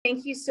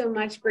Thank you so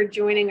much for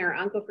joining our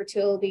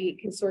Oncofertility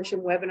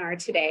Consortium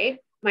webinar today.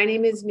 My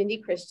name is Mindy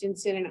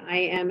Christianson, and I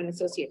am an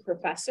associate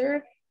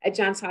professor at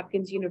Johns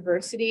Hopkins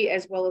University,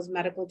 as well as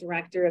medical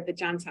director of the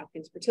Johns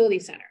Hopkins Fertility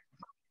Center.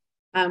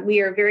 We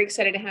are very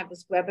excited to have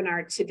this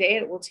webinar today.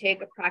 It will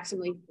take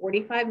approximately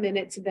 45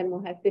 minutes, and then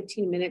we'll have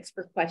 15 minutes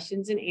for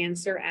questions and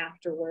answer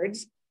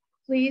afterwards.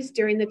 Please,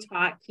 during the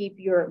talk, keep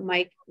your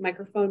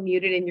microphone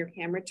muted and your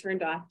camera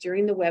turned off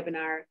during the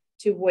webinar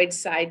to avoid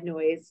side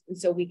noise, and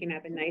so we can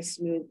have a nice,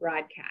 smooth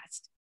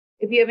broadcast.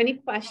 If you have any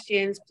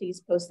questions,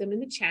 please post them in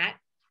the chat.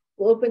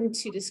 We'll open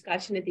to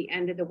discussion at the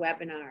end of the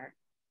webinar.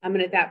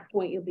 And at that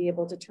point, you'll be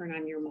able to turn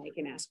on your mic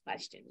and ask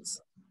questions.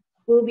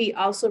 We'll be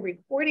also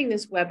recording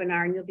this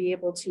webinar, and you'll be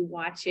able to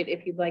watch it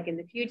if you'd like in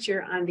the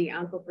future on the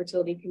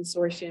Oncofertility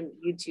Consortium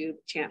YouTube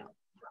channel.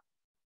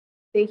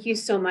 Thank you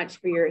so much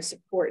for your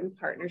support and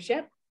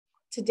partnership.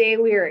 Today,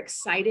 we are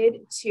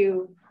excited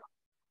to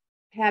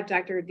have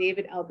Dr.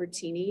 David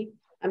Albertini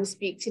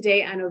speak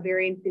today on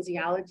ovarian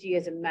physiology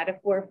as a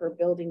metaphor for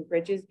building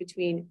bridges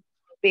between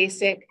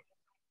basic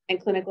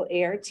and clinical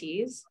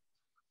ARTs.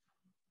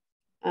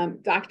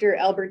 Dr.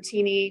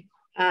 Albertini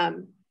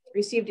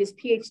received his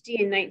PhD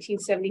in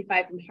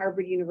 1975 from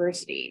Harvard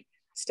University,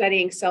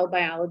 studying cell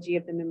biology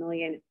of the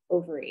mammalian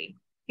ovary.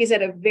 He's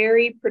had a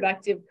very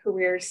productive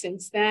career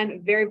since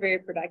then, very, very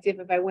productive.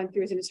 If I went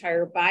through his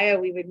entire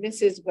bio, we would miss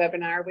his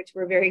webinar, which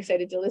we're very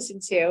excited to listen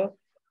to.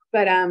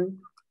 But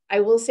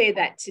I will say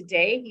that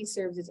today he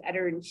serves as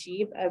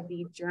editor-in-chief of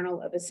the Journal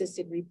of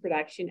Assisted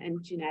Reproduction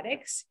and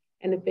Genetics,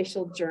 an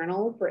official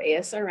journal for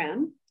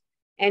ASRM.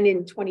 And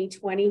in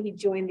 2020, he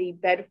joined the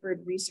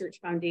Bedford Research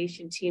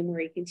Foundation team, where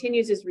he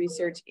continues his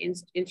research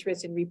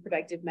interest in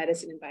reproductive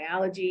medicine and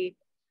biology.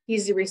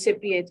 He's the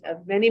recipient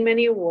of many,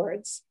 many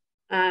awards.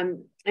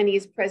 And he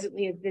is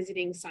presently a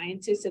visiting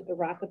scientist at the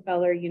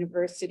Rockefeller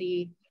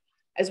University,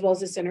 as well as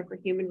the Center for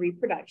Human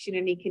Reproduction,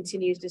 and he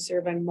continues to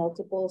serve on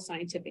multiple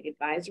scientific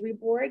advisory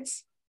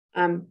boards.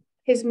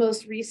 His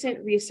most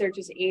recent research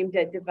is aimed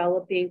at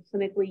developing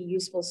clinically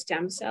useful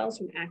stem cells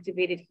from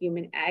activated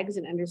human eggs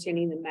and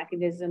understanding the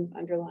mechanisms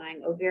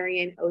underlying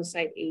ovarian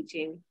oocyte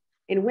aging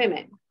in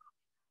women.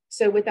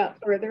 So without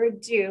further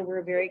ado,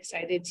 we're very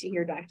excited to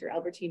hear Dr.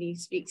 Albertini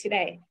speak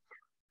today.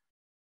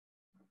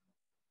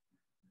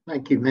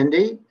 Thank you,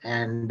 Mindy,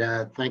 and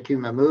thank you,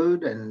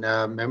 Mahmoud, and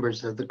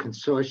members of the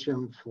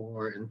consortium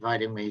for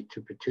inviting me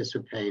to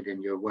participate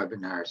in your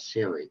webinar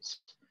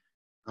series.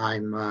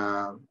 I'm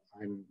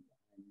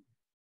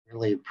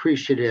really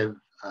appreciative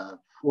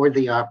for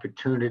the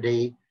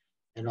opportunity,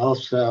 and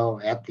also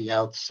at the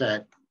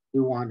outset,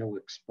 we want to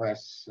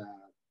express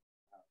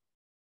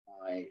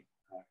my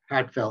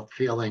heartfelt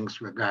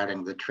feelings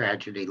regarding the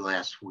tragedy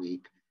last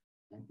week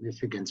at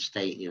Michigan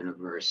State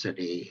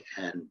University,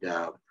 and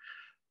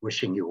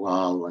wishing you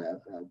all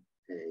a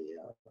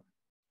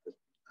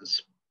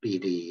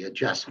speedy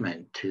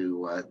adjustment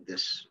to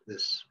this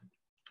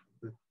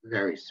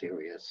very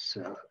serious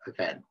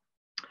event.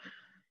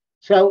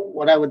 So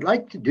what I would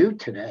like to do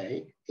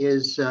today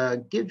is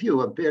give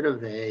you a bit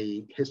of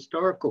a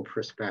historical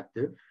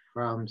perspective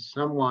from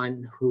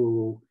someone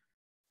who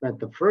spent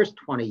the first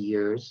 20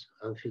 years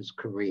of his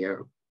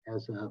career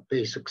as a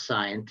basic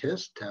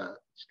scientist,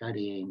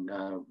 studying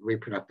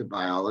reproductive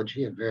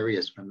biology in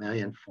various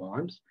mammalian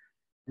forms.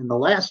 In the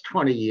last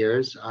 20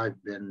 years,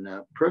 I've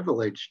been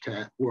privileged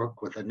to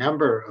work with a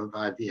number of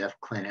IVF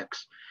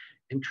clinics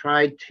and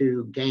tried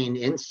to gain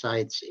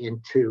insights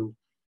into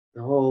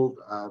the whole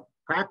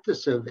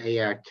practice of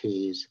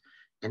ARTs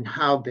and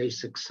how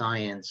basic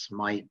science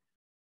might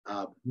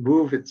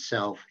move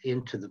itself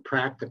into the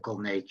practical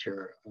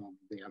nature of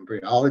the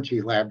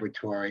embryology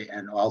laboratory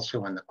and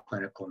also in the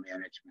clinical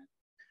management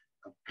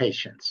of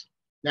patients.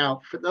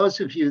 Now, for those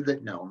of you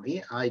that know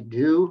me, I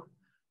do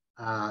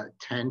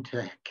tend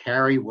to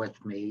carry with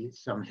me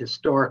some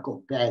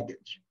historical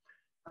baggage.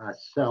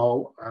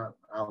 So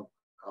I'll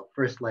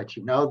first let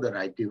you know that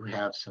I do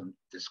have some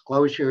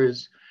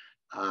disclosures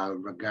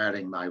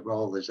regarding my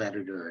role as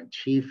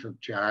editor-in-chief of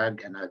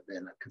JARG, and I've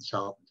been a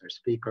consultant or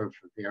speaker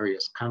for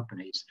various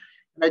companies.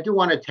 And I do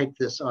want to take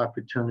this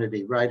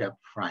opportunity right up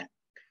front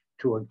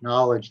to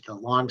acknowledge the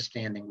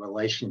longstanding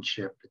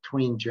relationship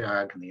between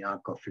JARG and the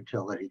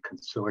Oncofertility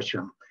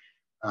Consortium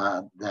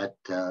that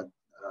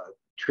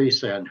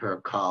Teresa and her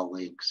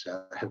colleagues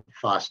have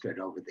fostered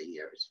over the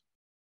years.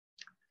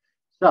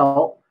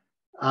 So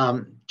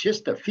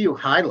just a few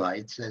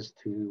highlights as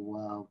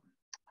to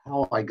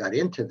how I got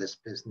into this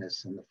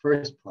business in the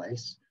first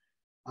place.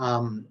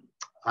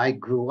 I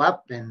grew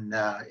up in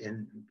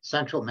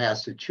central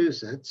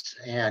Massachusetts,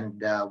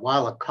 and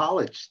while a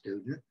college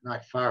student,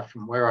 not far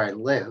from where I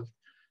lived,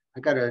 I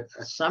got a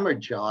summer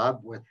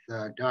job with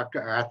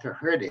Dr. Arthur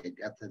Herdig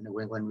at the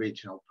New England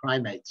Regional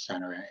Primate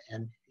Center.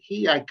 And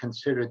he I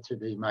considered to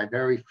be my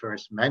very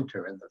first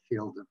mentor in the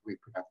field of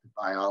reproductive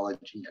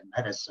biology and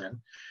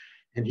medicine.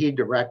 And he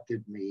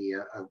directed me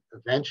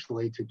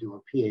eventually to do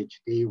a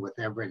PhD with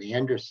Everett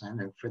Anderson.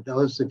 And for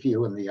those of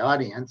you in the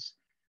audience,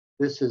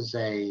 this is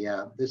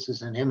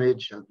an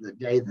image of the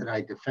day that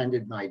I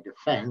defended my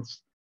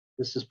defense.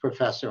 This is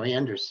Professor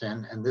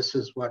Anderson, and this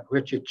is what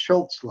Richard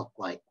Schultz looked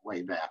like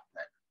way back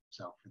then.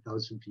 So for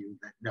those of you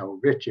that know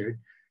Richard,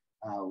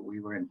 we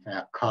were in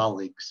fact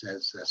colleagues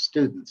as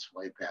students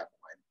way back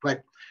when.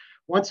 But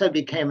once I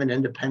became an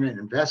independent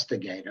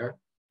investigator,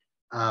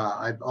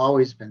 I've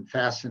always been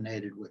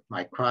fascinated with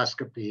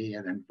microscopy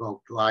and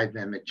invoked live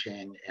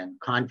imaging and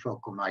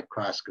confocal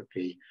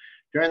microscopy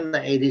during the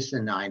 80s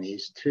and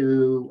 90s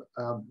to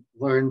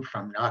learn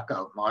from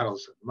knockout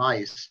models of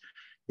mice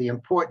the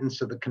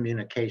importance of the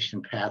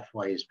communication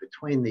pathways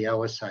between the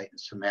oocyte and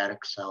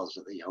somatic cells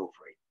of the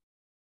ovary.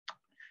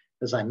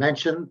 As I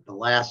mentioned, the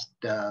last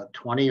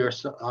 20 or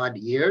so odd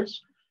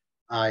years,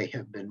 I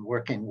have been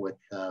working with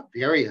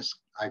various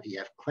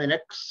IVF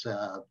clinics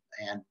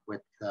and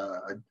with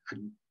a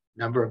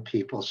number of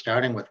people,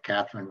 starting with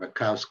Catherine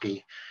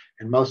Rakowski,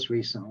 and most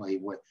recently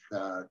with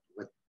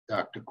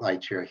Dr.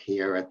 Gleitcher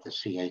here at the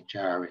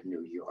CHR in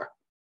New York.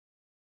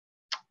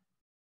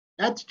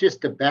 That's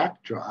just a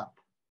backdrop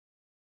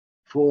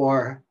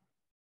for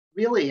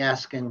really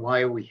asking,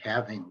 why are we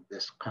having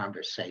this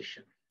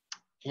conversation?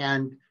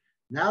 And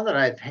now that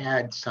I've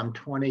had some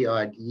 20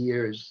 odd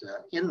years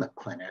in the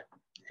clinic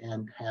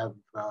and have,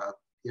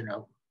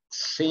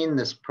 seen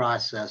this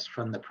process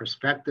from the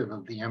perspective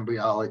of the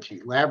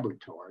embryology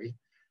laboratory,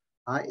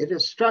 it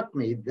has struck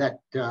me that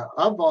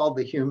of all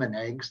the human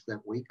eggs that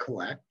we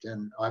collect,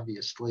 and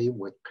obviously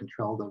with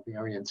controlled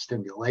ovarian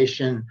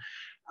stimulation,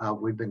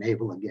 we've been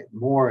able to get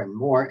more and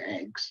more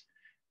eggs,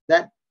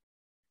 that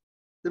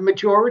the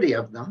majority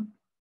of them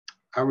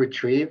are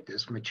retrieved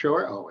as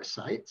mature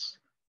oocytes,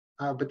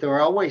 but there are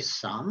always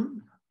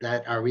some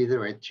that are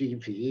either at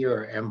GV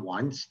or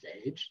M1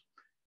 stage.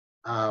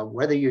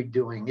 Whether you're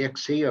doing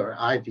ICSI or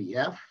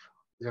IVF,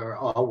 there are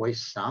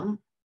always some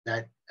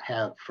that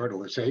have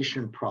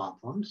fertilization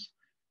problems,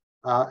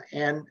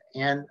 and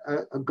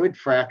a good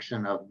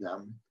fraction of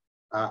them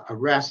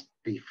arrest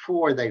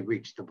before they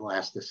reach the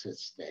blastocyst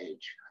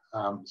stage.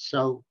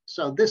 So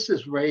this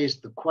has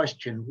raised the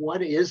question,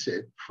 what is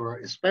it for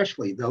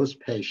especially those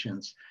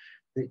patients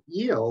that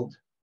yield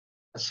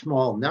a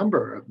small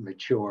number of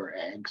mature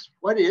eggs?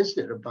 What is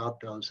it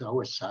about those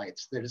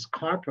oocytes that is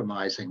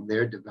compromising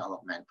their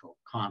developmental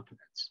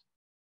competence?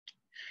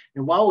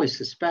 And while we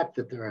suspect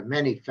that there are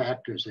many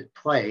factors at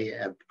play,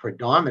 a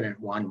predominant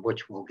one,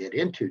 which we'll get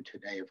into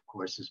today, of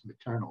course, is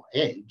maternal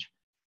age,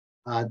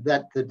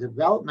 that the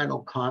developmental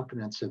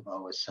competence of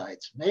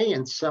oocytes may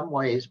in some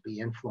ways be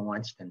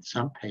influenced in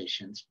some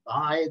patients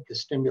by the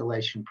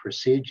stimulation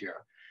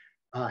procedure.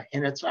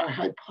 And it's our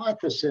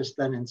hypothesis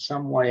that in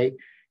some way,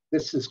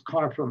 this is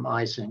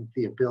compromising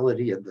the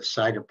ability of the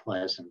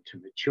cytoplasm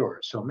to mature.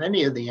 So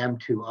many of the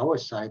M2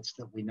 oocytes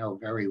that we know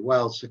very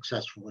well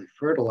successfully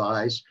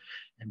fertilize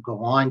and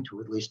go on to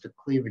at least a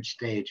cleavage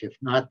stage, if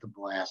not the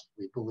blast,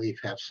 we believe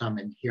have some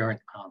inherent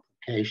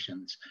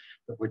complications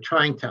that we're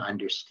trying to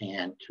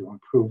understand to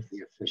improve the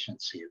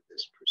efficiency of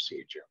this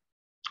procedure.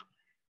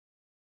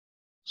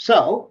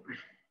 So,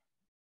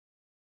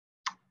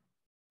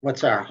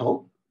 what's our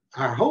hope?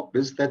 Our hope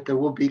is that there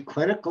will be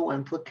clinical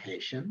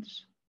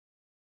implications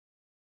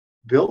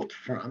built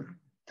from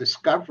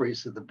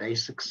discoveries of the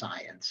basic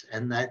science,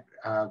 and that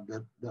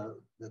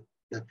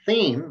the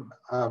theme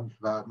of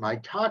my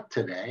talk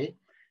today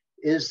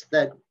is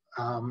that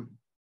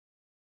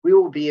we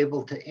will be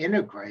able to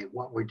integrate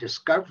what we're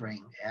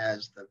discovering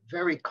as the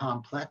very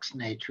complex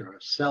nature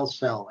of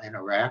cell-cell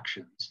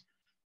interactions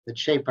that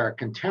shape our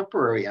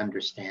contemporary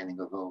understanding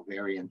of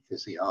ovarian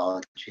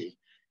physiology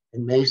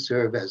and may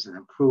serve as an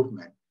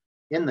improvement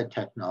in the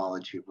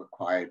technology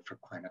required for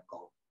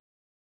clinical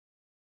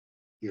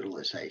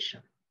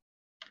utilization.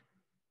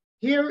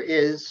 Here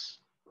is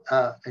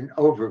an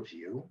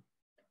overview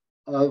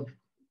of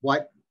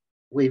what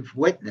we've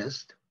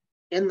witnessed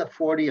in the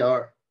 40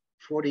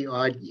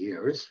 odd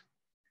years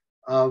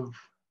of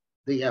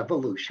the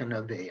evolution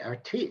of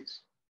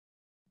ARTs.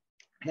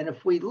 And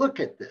if we look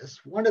at this,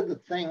 one of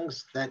the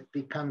things that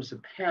becomes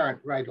apparent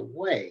right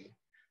away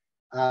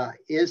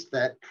is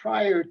that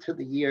prior to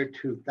the year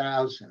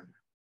 2000,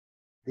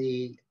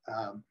 the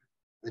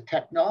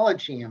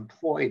technology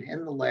employed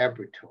in the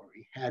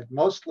laboratory had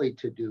mostly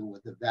to do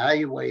with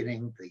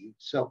evaluating the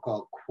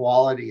so-called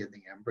quality of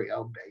the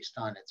embryo based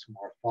on its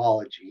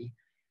morphology.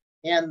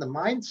 And the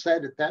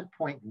mindset at that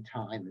point in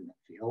time in the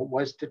field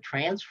was to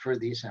transfer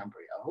these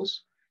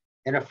embryos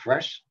in a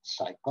fresh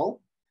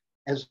cycle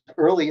as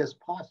early as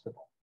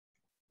possible.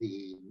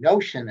 The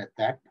notion at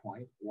that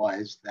point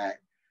was that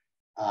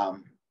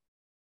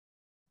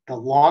the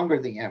longer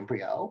the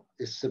embryo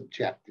is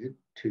subjected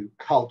to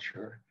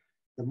culture,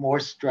 the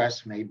more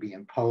stress may be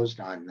imposed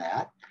on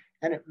that,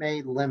 and it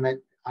may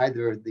limit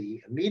either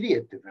the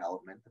immediate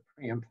development, the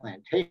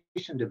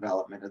pre-implantation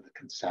development of the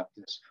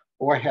conceptus,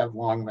 or have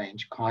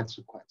long-range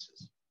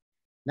consequences.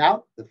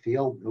 Now, the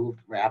field moved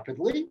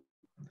rapidly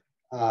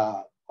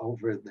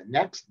over the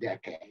next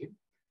decade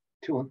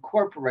to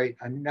incorporate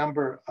a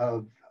number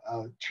of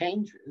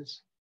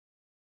changes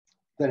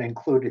that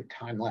included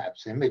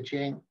time-lapse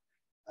imaging.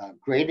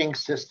 Grading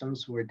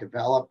systems were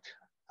developed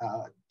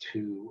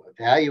to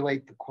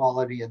evaluate the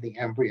quality of the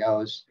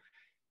embryos.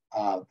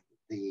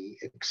 The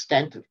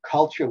extent of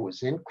culture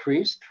was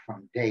increased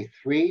from day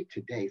 3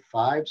 to day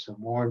 5, so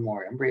more and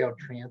more embryo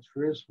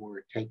transfers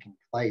were taking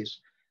place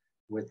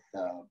with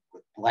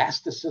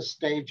blastocyst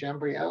stage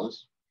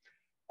embryos.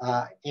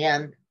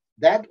 And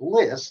that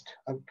list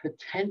of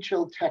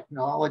potential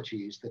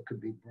technologies that could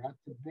be brought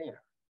to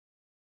bear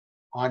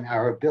on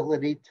our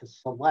ability to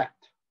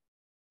select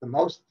the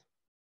most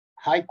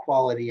high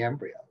quality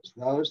embryos,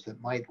 those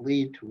that might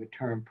lead to a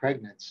term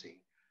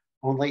pregnancy,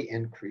 only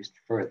increased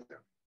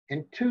further.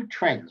 And two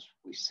trends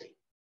we see.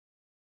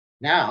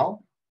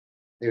 Now,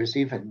 there's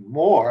even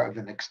more of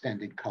an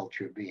extended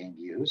culture being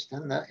used.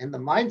 And the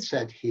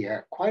mindset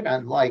here, quite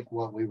unlike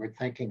what we were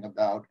thinking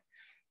about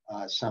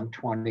some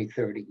 20,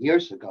 30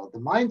 years ago, the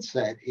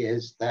mindset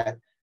is that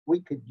we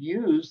could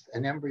use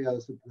an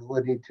embryo's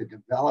ability to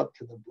develop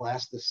to the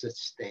blastocyst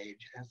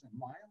stage as a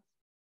milestone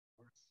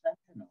or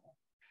sentinel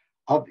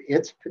of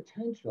its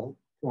potential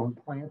to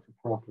implant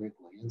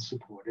appropriately and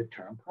support a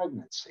term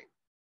pregnancy.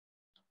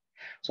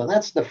 So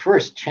that's the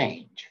first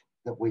change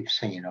that we've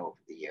seen over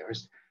the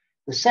years.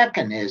 The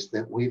second is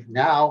that we've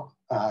now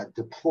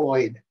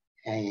deployed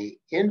an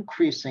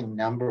increasing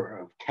number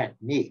of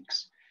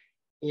techniques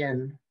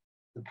in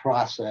the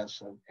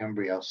process of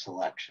embryo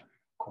selection.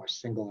 Of course,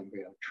 single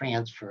embryo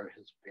transfer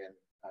has been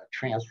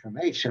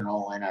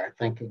transformational in our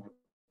thinking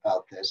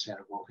about this, and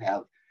it will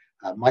have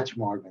much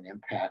more of an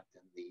impact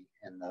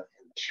in the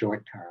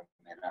short term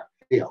in our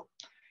field.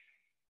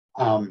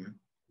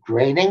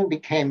 Grading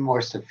became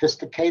more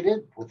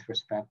sophisticated with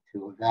respect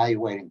to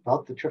evaluating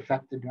both the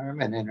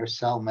trophectoderm and inner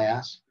cell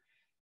mass.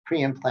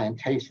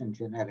 Pre-implantation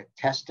genetic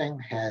testing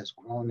has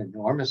grown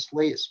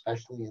enormously,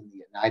 especially in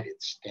the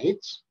United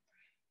States.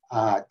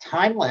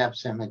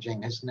 Time-lapse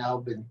imaging has now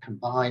been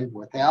combined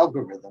with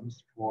algorithms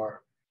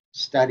for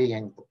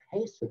studying the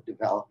pace of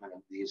development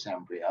of these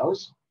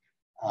embryos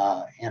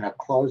in a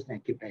closed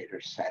incubator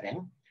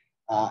setting.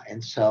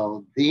 And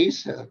so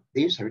these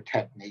are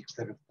techniques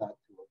that have thought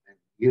to have been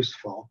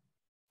useful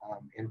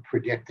in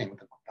predicting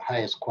the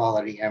highest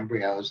quality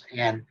embryos.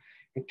 And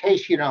in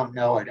case you don't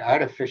know it,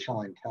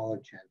 artificial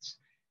intelligence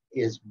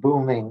is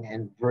booming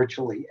in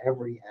virtually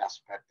every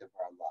aspect of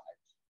our lives.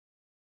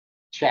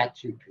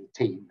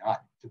 ChatGPT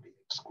not to be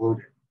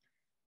excluded.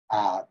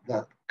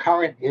 The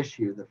current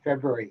issue, the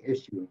February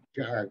issue of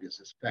JARG, is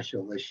a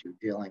special issue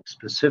dealing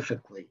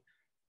specifically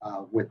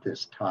with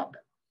this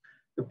topic.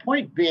 The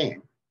point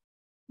being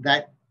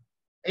that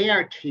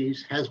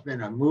ARTs has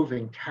been a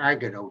moving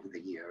target over the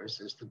years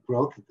as the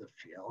growth of the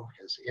field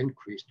has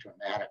increased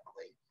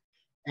dramatically.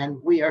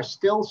 And we are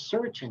still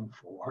searching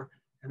for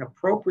an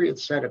appropriate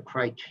set of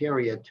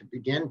criteria to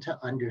begin to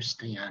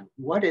understand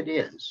what it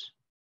is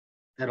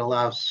that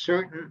allows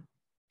certain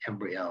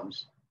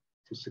embryos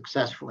to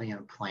successfully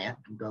implant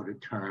and go to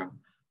term,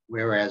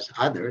 whereas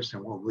others,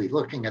 and we'll be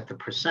looking at the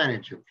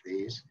percentage of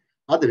these,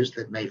 others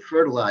that may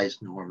fertilize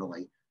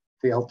normally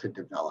fail to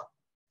develop.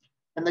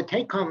 And the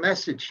take-home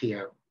message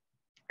here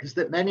is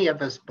that many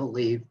of us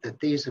believe that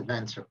these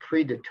events are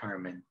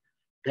predetermined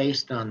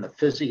based on the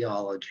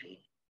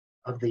physiology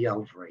of the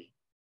ovary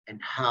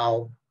and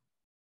how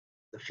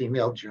the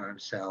female germ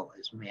cell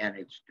is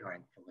managed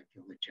during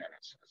follicular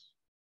genesis.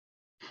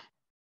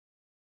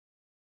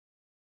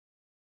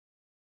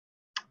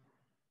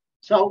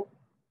 So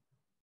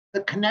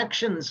the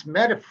connections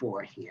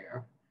metaphor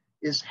here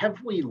is, have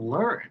we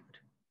learned,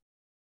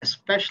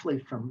 especially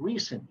from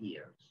recent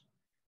years,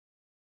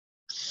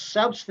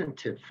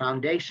 substantive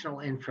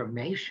foundational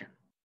information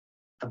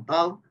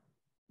about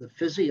the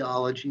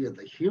physiology of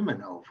the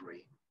human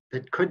ovary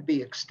that could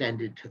be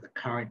extended to the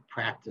current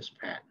practice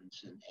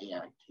patterns in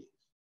ARTs?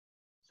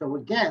 So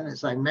again,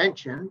 as I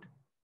mentioned,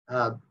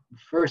 the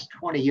first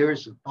 20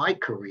 years of my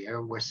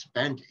career were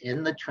spent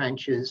in the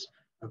trenches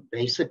of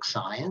basic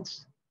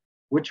science,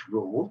 which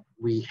ruled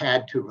we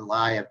had to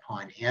rely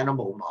upon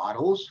animal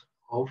models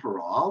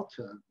overall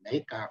to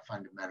make our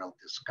fundamental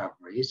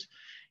discoveries.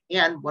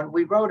 And when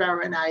we wrote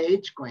our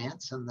NIH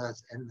grants in the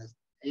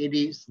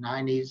 80s,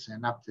 90s,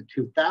 and up to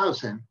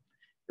 2000,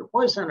 it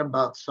wasn't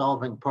about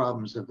solving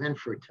problems of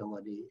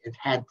infertility. It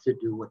had to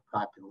do with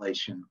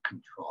population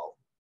control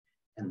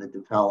and the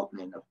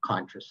development of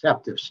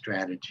contraceptive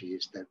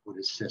strategies that would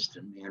assist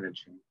in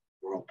managing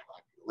the world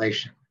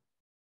population.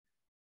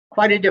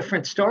 Quite a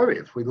different story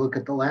if we look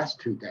at the last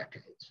 2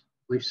 decades.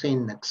 We've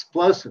seen an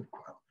explosive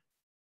growth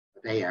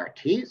of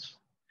ARTs.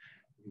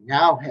 We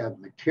now have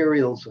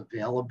materials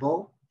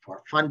available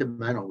for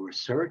fundamental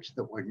research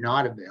that were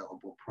not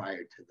available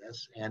prior to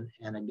this. And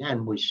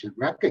again, we should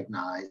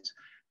recognize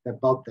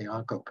that both the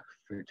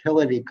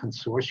Oncofertility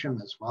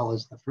Consortium as well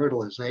as the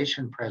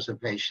fertilization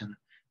preservation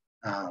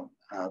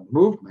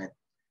movement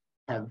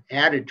have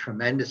added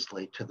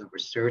tremendously to the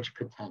research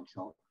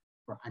potential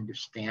for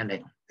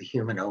understanding the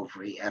human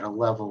ovary at a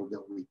level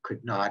that we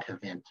could not have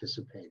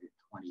anticipated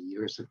 20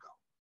 years ago.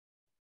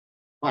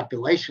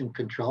 Population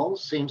control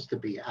seems to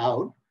be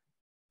out.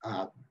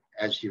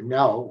 As you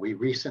know, we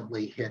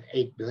recently hit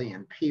 8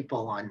 billion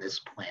people on this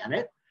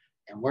planet,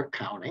 and we're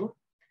counting.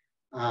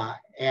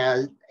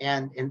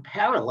 And in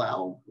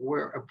parallel,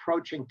 we're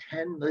approaching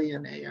 10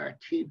 million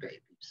ART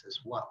babies as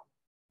well.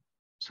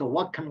 So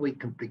what can we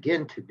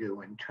begin to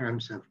do in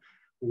terms of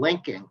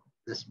linking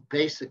this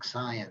basic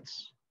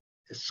science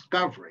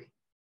discovery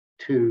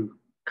to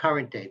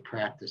current day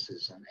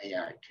practices in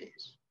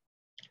ARTs?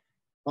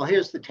 Well,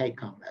 here's the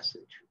take-home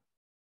message.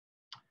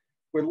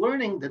 We're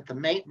learning that the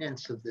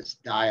maintenance of this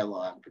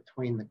dialogue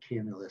between the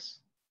cumulus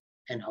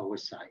and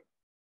oocyte,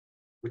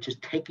 which is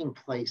taking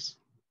place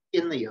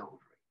in the ovary,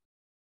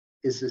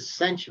 is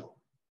essential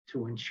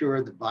to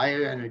ensure the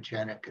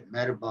bioenergetic and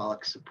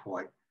metabolic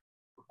support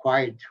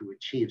required to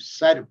achieve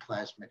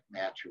cytoplasmic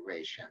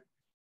maturation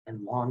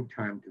and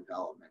long-term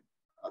development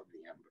of the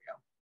embryo.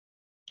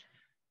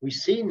 We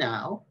see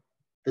now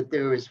that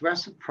there is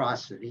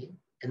reciprocity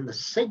in the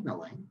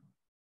signaling,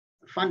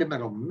 the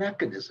fundamental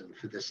mechanism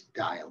for this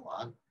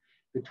dialogue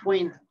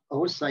between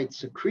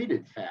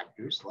oocyte-secreted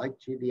factors like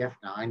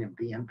GDF9 and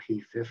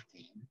BMP15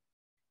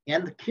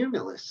 and the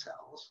cumulus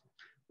cells,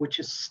 which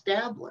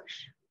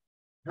establish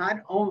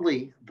not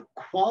only the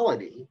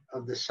quality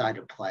of the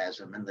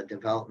cytoplasm and the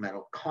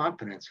developmental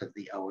competence of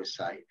the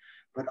oocyte,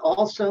 but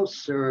also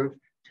serve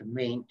to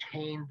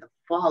maintain the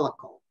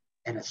follicle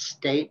in a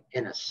state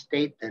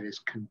that is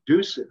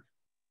conducive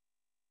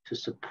to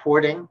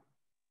supporting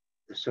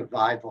the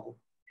survival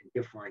and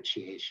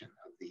differentiation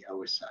of the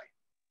oocyte.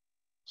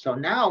 So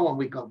now when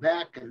we go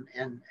back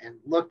and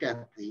look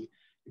at the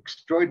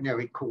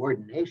extraordinary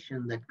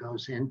coordination that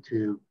goes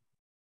into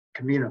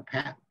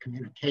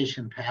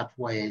communication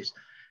pathways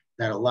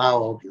that allow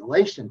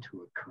ovulation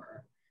to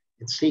occur,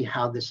 and see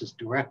how this is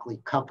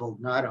directly coupled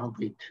not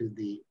only to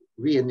the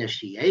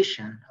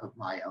reinitiation of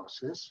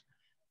meiosis,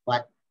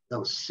 but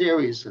those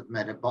series of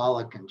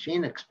metabolic and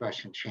gene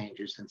expression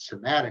changes in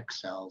somatic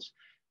cells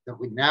that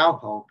we now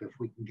hope, if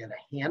we can get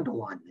a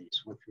handle on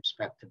these with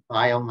respect to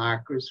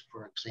biomarkers,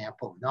 for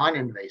example,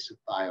 non-invasive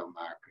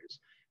biomarkers,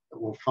 that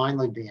we'll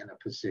finally be in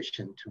a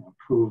position to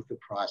improve the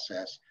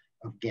process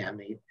of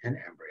gamete and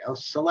embryo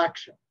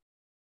selection.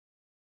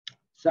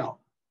 So,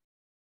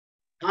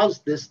 how's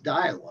this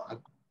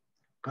dialogue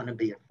going to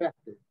be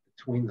effective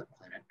between the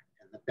clinic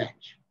and the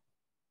bench?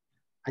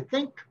 I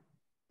think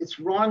it's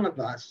wrong of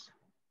us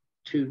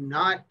to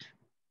not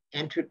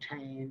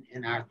entertain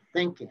in our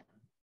thinking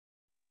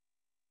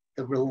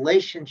the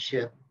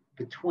relationship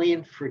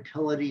between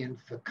fertility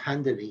and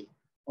fecundity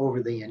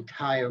over the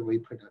entire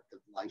reproductive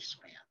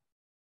lifespan.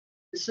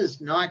 This is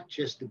not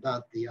just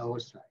about the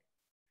oocyte.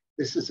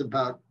 This is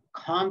about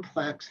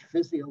complex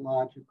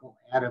physiological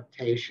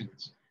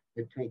adaptations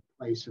that take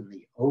place in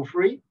the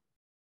ovary,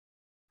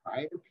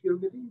 prior to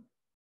puberty,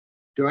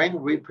 during the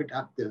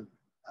reproductive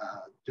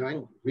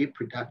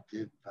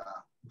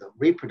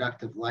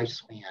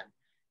lifespan,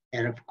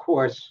 and of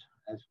course,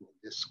 as we'll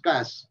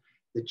discuss,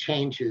 the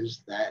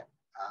changes that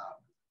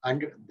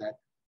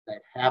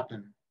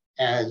happen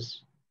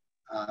as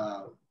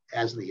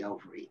the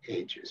ovary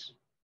ages.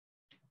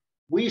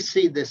 We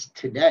see this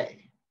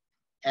today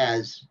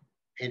as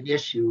an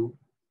issue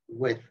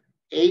with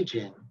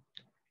aging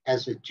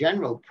as a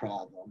general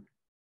problem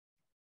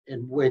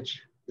in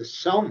which the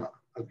soma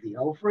of the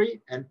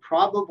ovary and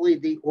probably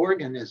the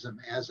organism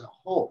as a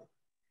whole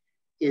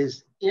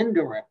is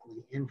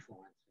indirectly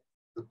influencing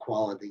the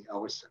quality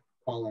of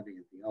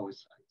the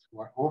oocytes.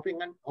 We're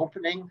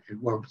opening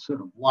and we're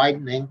sort of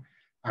widening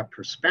our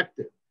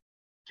perspective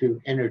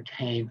to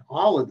entertain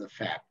all of the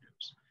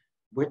factors,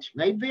 which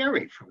may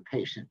vary from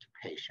patient to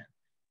patient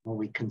when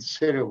we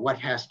consider what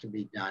has to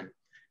be done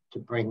to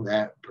bring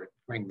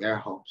their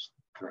hopes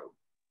through.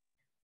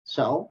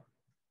 So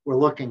we're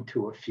looking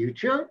to a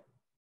future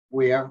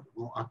where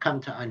we'll come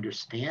to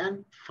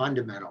understand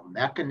fundamental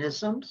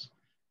mechanisms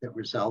that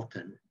result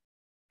in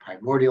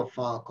primordial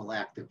follicle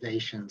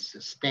activation,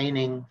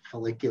 sustaining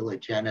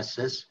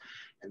folliculogenesis,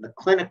 and the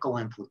clinical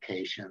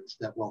implications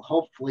that will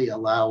hopefully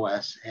allow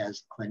us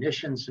as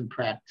clinicians and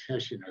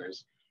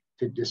practitioners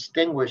to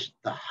distinguish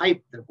the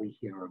hype that we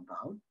hear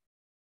about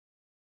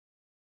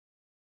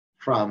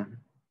from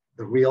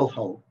the real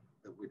hope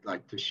that we'd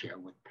like to share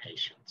with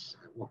patients.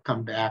 We'll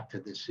come back to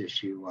this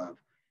issue of,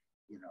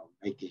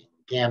 making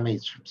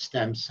gametes from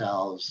stem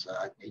cells,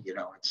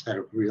 instead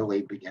of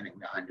really beginning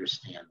to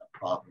understand the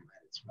problem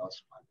at its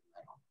most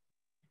fundamental.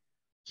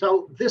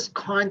 So this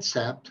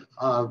concept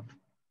of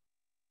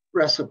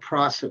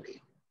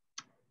reciprocity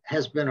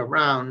has been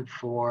around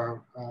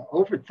for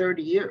over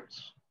 30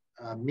 years.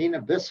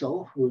 Mina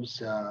Bissell, who's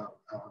a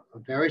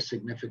very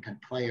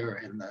significant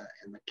player in the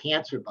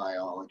cancer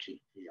biology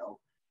field,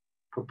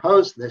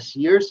 proposed this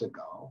years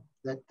ago,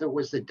 that there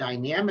was a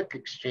dynamic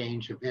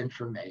exchange of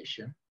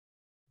information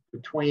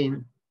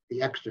between the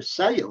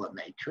extracellular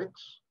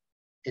matrix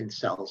in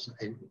cells,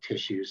 in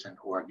tissues and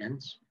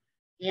organs,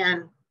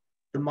 and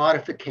the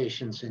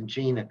modifications in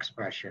gene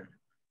expression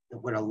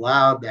that would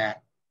allow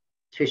that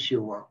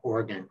tissue or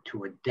organ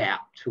to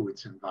adapt to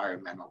its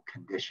environmental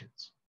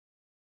conditions.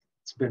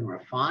 It's been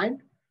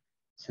refined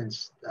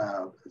since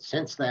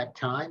that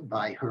time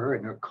by her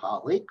and her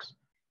colleagues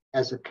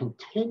as a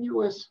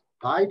continuous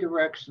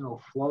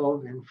bidirectional flow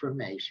of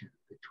information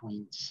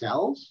between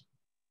cells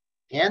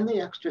and the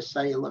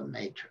extracellular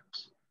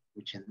matrix,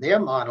 which in their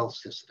model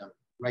system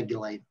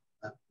regulate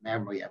the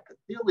mammary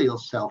epithelial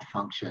cell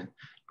function,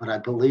 but I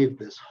believe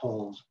this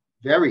holds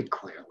very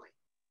clearly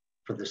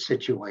for the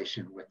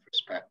situation with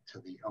respect to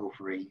the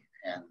ovary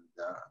and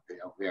the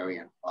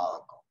ovarian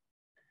follicle.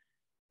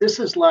 This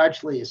has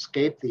largely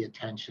escaped the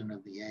attention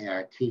of the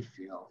ART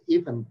field,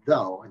 even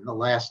though in the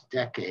last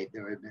decade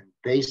there have been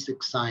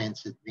basic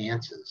science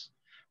advances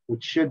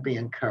which should be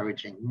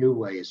encouraging new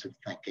ways of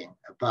thinking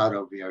about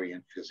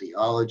ovarian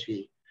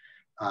physiology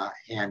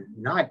and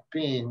not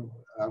being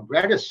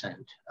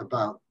reticent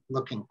about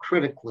looking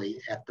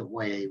critically at the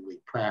way we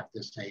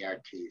practice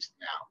ARTs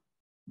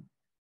now.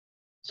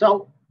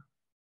 So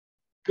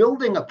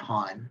building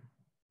upon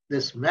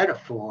this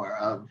metaphor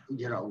of,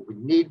 we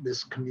need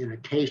this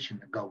communication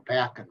to go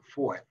back and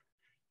forth,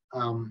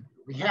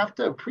 we have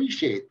to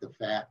appreciate the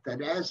fact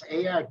that as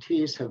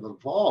ARTs have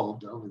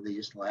evolved over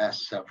these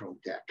last several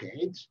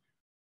decades,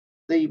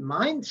 the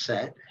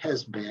mindset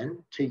has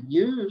been to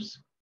use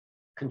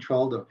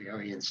controlled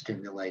ovarian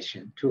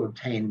stimulation to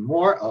obtain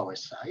more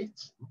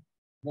oocytes,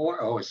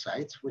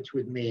 which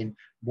would mean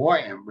more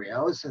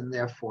embryos and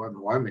therefore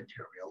more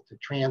material to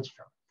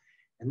transfer.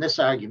 And this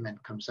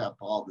argument comes up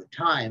all the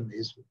time,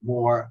 is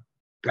more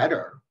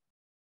better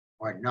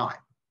or not?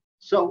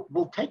 So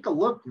we'll take a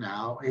look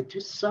now at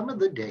just some of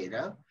the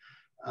data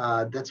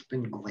that's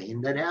been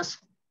gleaned that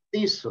asks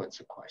these sorts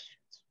of questions.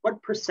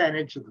 What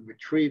percentage of the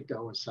retrieved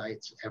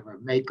oocytes ever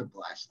make a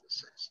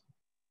blastocyst?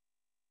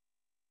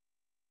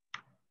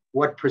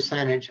 What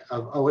percentage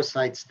of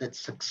oocytes that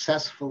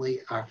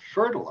successfully are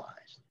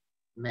fertilized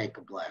make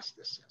a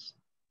blastocyst?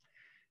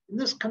 And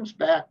this comes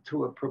back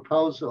to a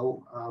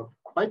proposal of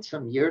quite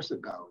some years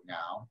ago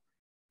now,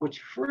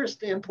 which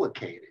first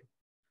implicated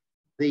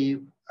the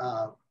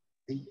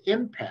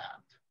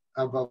impact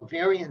of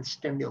ovarian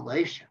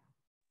stimulation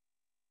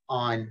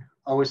on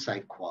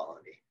oocyte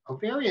quality.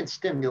 Ovarian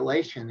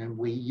stimulation, and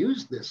we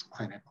use this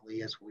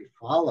clinically as we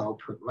follow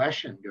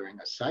progression during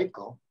a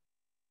cycle,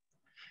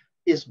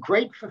 is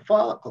great for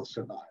follicle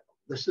survival.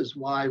 This is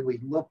why we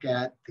look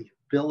at the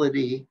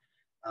ability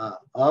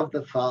of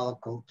the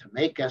follicle to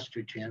make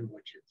estrogen,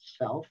 which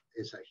itself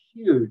is a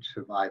huge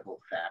survival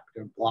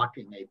factor,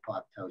 blocking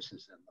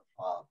apoptosis in the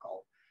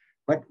follicle.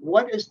 But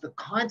what is the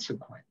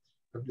consequence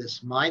of this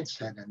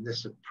mindset and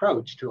this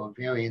approach to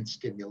ovarian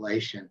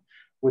stimulation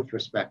with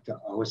respect to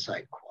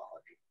oocyte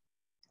quality?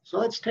 So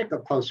let's take a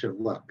closer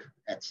look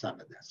at some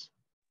of this.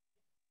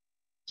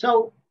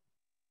 So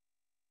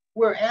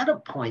we're at a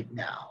point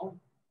now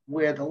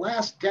where the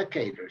last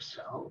decade or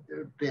so, there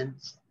have been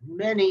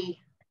many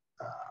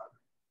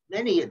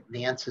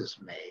advances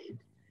made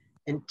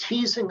in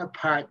teasing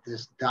apart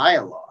this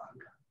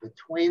dialogue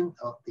between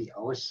the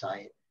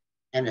oocyte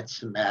and its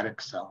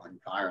somatic cell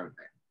environment.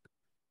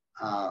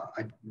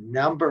 A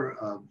number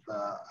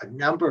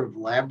of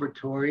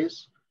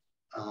laboratories,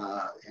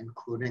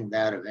 including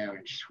that of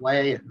Aaron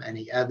Schway and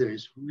many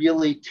others,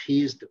 really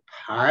teased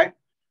apart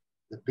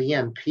the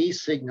BMP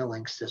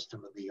signaling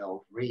system of the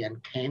ovary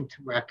and came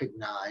to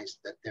recognize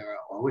that there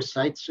are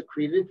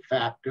oocyte-secreted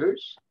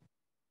factors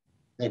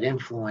that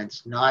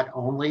influence not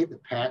only the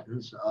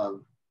patterns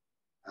of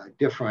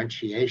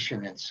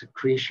differentiation and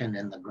secretion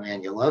in the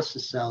granulosa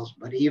cells,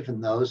 but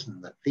even those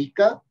in the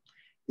theca.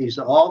 These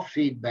all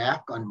feed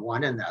back on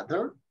one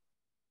another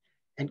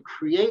and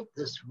create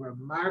this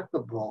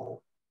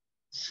remarkable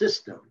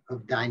system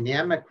of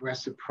dynamic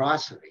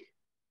reciprocity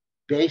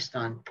based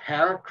on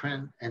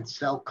paracrine and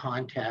cell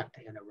contact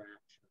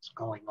interactions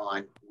going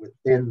on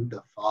within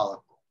the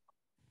follicle.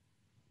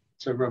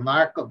 It's a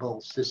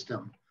remarkable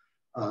system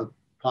of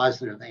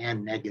positive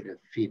and negative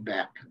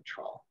feedback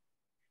control.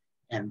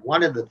 And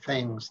one of the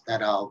things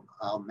that I'll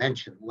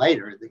mention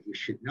later that you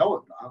should know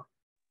about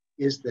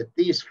is that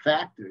these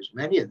factors,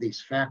 many of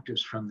these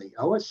factors from the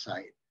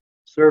oocyte,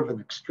 serve an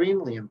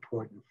extremely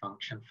important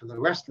function for the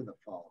rest of the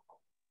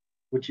follicle,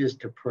 which is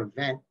to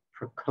prevent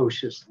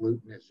precocious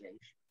luteinization.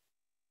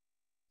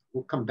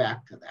 We'll come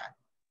back to that.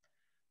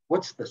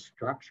 What's the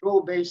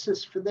structural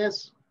basis for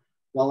this?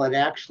 Well, it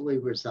actually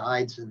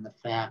resides in the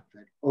fact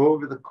that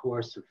over the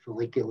course of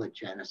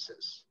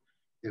folliculogenesis,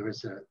 there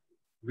is a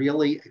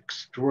really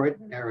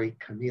extraordinary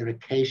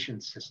communication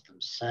system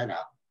set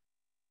up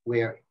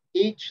where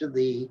each of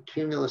the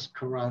cumulus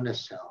corona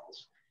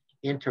cells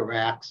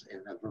interacts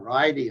in a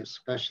variety of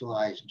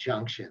specialized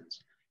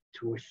junctions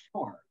to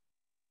assure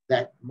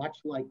that, much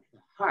like the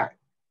heart,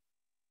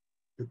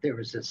 that there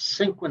is a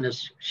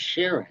synchronous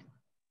sharing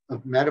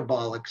of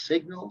metabolic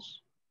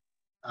signals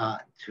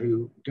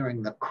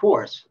during the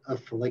course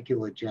of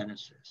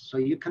folliculogenesis. So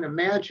you can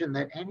imagine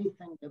that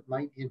anything that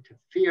might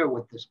interfere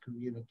with this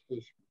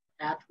communication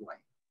pathway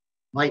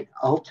might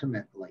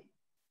ultimately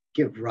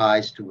give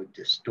rise to a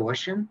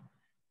distortion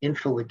in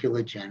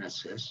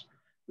folliculogenesis,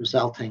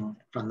 resulting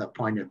from the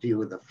point of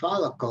view of the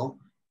follicle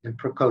in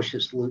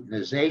precocious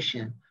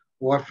luteinization,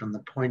 or from the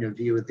point of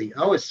view of the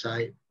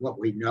oocyte, what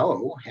we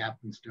know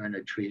happens during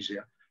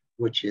atresia,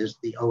 which is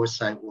the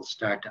oocyte will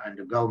start to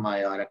undergo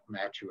meiotic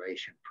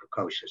maturation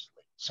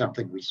precociously,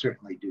 something we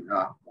certainly do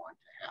not want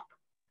to happen.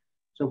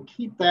 So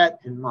keep that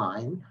in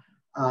mind.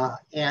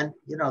 And,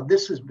 you know,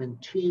 this has been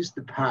teased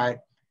apart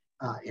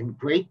in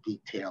great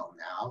detail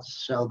now,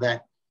 so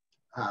that,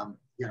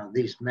 you know,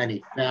 these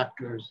many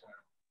factors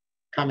are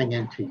coming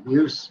into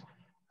use.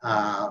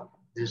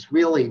 There's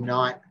really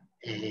not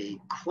a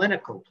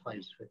clinical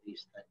place for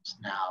these things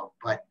now,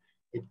 but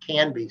it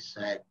can be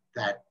said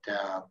that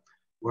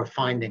we're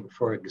finding,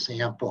 for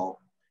example,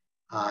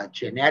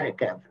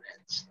 genetic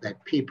evidence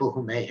that people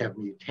who may have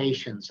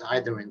mutations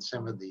either in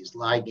some of these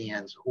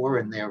ligands or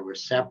in their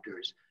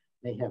receptors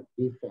may have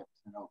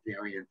defects in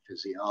ovarian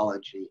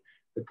physiology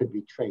that could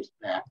be traced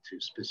back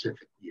to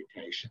specific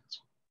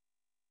mutations.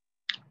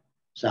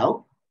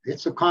 So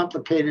it's a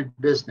complicated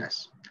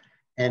business.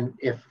 And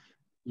if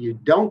you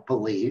don't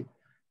believe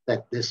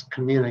that this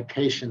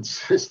communication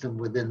system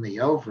within the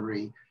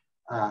ovary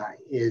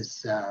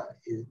is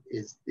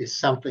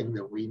something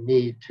that we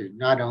need to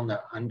not only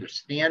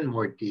understand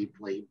more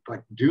deeply,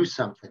 but do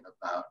something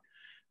about,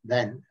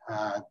 then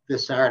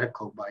this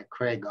article by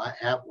Craig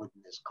Atwood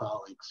and his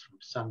colleagues from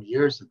some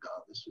years ago,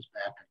 this was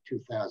back in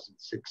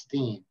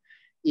 2016,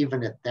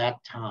 even at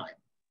that time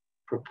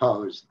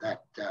proposed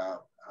that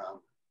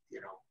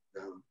you know,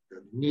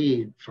 the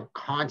need for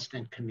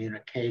constant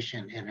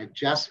communication and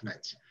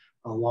adjustments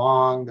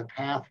along the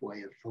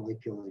pathway of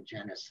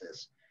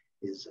folliculogenesis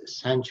is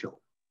essential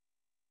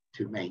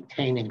to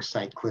maintaining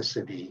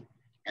cyclicity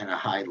and a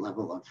high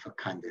level of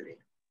fecundity.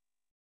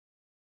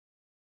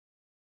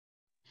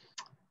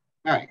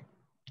 All right,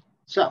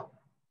 so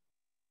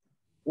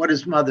what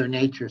does Mother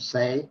Nature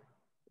say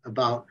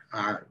about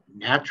our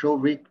natural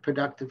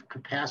reproductive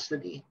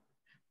capacity?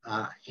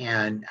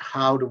 And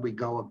how do we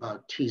go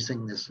about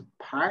teasing this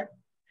apart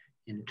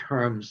in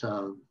terms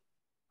of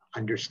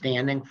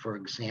understanding, for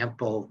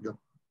example, the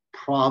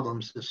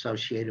problems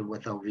associated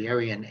with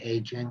ovarian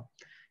aging?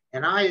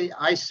 And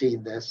I see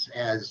this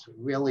as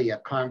really a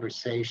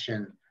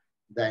conversation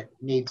that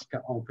needs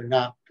to open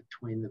up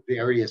between the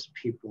various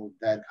people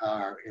that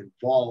are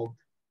involved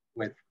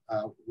with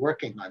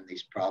working on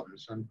these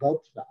problems on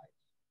both sides,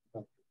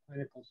 both the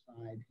clinical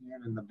side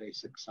and on the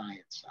basic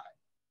science side.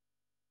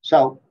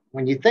 So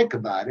when you think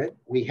about it,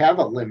 we have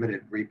a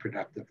limited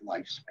reproductive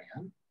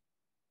lifespan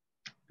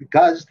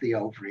because the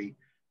ovary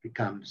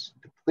becomes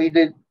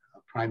depleted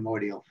of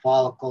primordial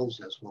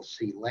follicles, as we'll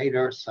see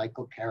later.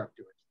 Cycle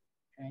characteristics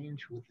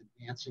change with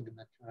advancing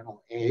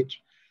maternal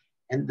age.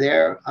 And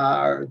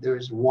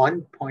there's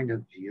one point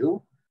of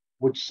view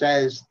which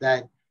says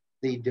that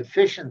the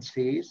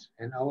deficiencies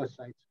in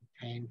oocytes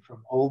obtained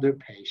from older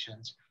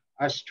patients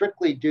are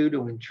strictly due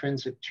to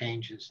intrinsic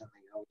changes in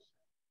the oocyte.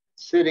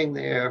 Sitting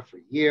there for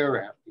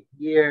year after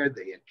year,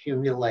 they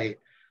accumulate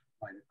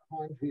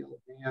mitochondrial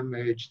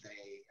damage, they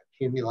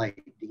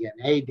accumulate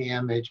DNA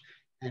damage,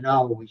 and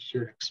we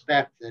should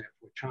expect that if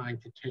we're trying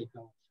to take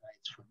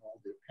oocytes from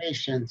older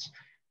patients,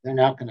 they're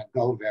not going to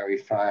go very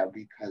far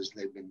because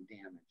they've been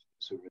damaged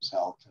as a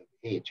result of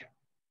aging.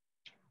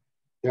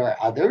 There are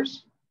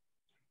others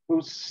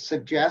who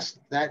suggest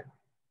that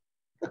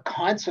the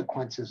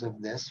consequences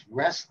of this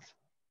rest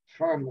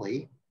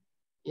firmly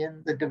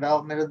in the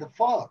development of the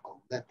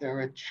follicle, that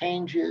there are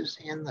changes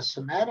in the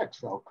somatic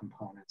cell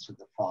components of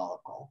the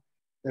follicle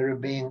that are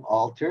being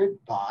altered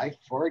by,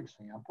 for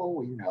example,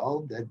 we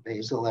know that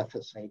basal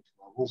FSH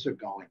levels are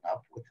going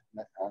up with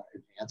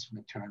advanced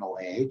maternal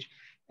age,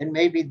 and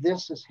maybe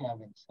this is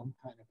having some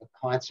kind of a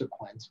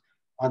consequence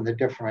on the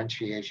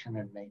differentiation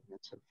and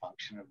maintenance of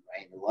function of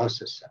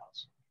granulosa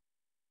cells.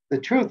 The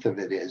truth of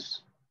it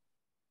is,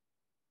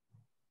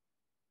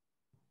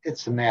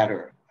 it's a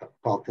matter of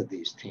both of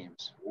these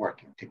teams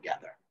working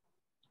together.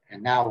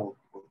 And now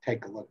we'll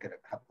take a look at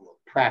a couple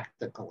of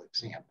practical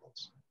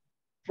examples.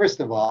 First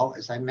of all,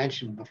 as I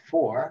mentioned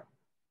before,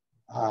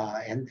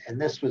 and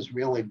this was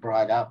really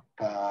brought up,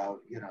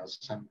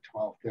 some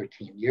 12,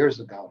 13 years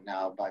ago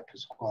now by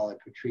Pasquale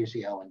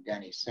Patrizio and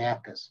Denny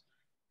Sakis,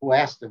 who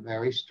asked a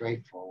very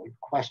straightforward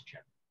question.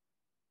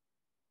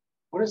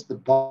 What is the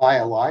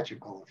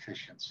biological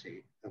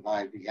efficiency of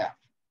IVF?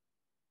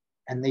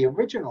 And the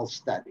original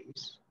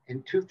studies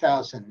in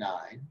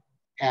 2009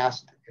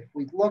 asked if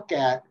we look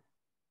at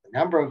the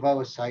number of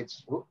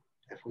oocytes,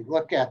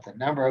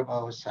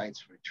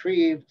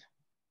 retrieved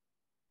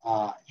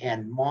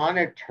and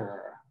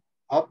monitor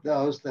of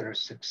those that are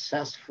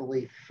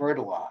successfully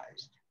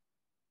fertilized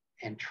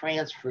and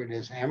transferred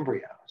as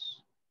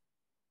embryos,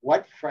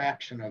 what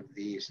fraction of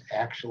these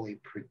actually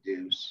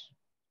produce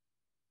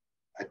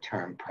a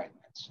term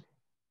pregnancy?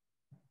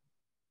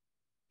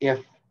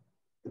 If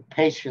the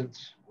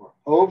patients were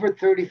over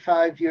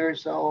 35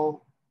 years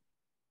old,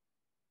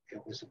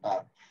 it was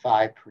about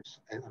 5%.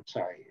 I'm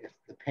sorry, if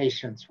the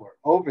patients were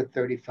over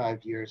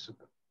 35 years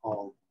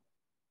old,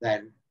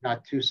 then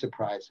not too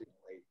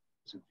surprisingly,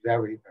 it's a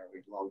very,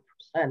 very low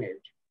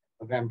percentage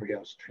of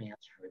embryos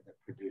transferred that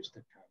produced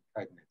a term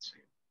pregnancy.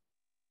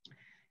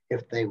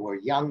 If they were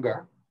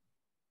younger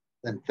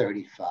than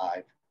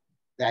 35,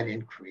 that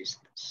increased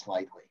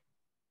slightly.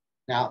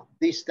 Now,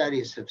 these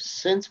studies have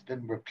since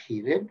been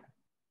repeated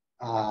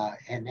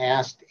and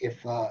asked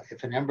if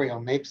an embryo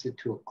makes it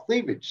to a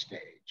cleavage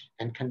stage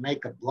and can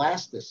make a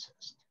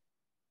blastocyst,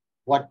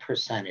 what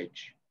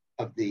percentage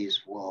of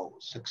these will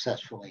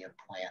successfully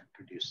implant,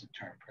 produce a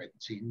term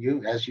pregnancy? And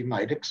you, as you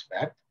might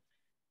expect,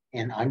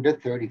 in under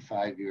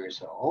 35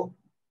 years old,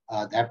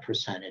 that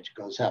percentage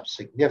goes up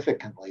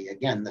significantly.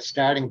 Again, the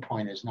starting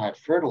point is not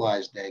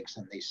fertilized eggs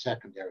in these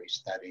secondary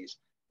studies,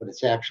 but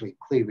it's actually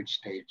cleavage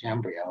stage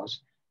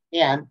embryos.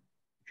 And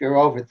if you're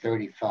over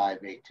 35,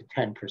 8 to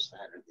 10%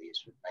 of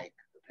these would make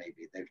the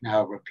baby. They've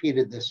now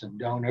repeated this in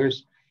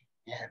donors,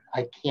 and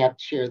I can't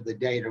share the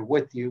data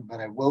with you, but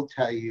I will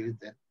tell you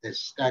that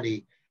this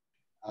study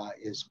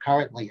is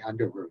currently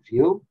under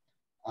review.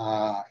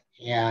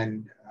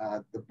 And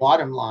the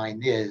bottom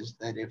line is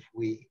that if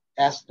we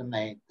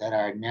estimate that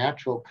our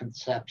natural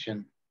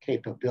conception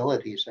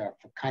capabilities, our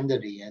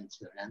fecundity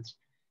incidence,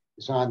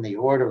 is on the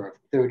order of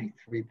 33%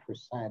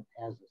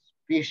 as a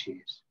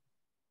species,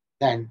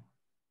 then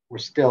we're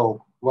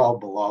still well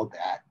below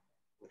that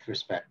with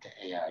respect to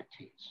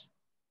AITs.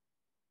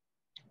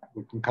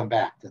 We can come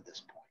back to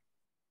this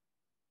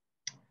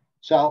point.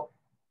 So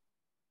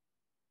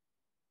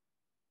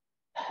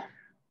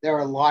there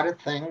are a lot of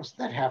things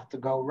that have to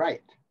go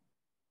right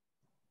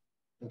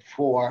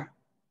before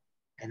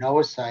an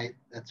oocyte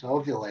that's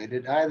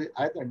ovulated,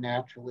 either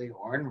naturally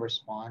or in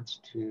response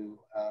to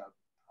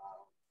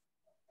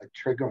a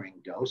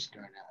triggering dose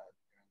during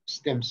a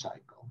stim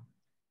cycle.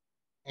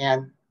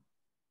 And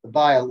the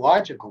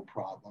biological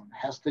problem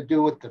has to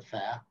do with the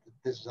fact that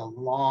there's a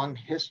long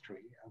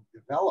history of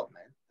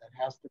development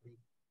that has to be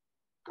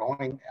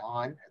going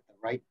on at the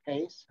right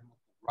pace and with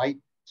the right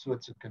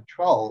sorts of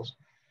controls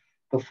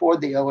before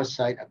the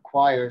oocyte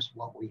acquires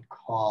what we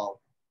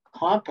call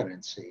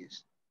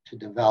competencies to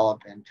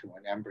develop into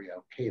an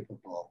embryo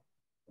capable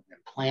of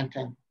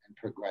implanting and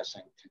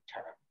progressing to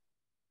term.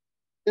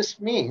 This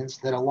means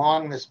that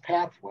along this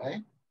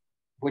pathway,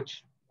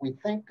 which we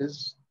think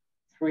is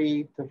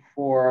 3 to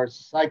 4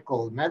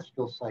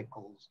 menstrual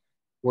cycles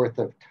worth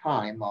of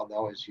time,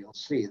 although as you'll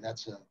see,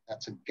 that's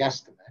a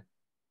guesstimate,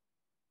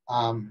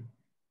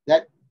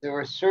 that there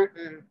are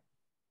certain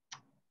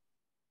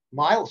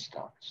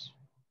milestones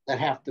that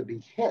have to be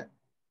hit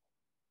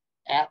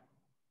at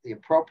the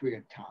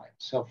appropriate time.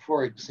 So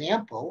for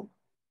example,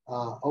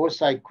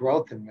 oocyte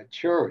growth and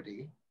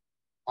maturity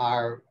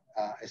are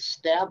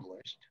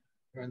established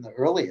during the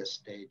earliest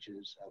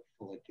stages of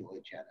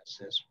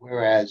folliculogenesis,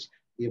 whereas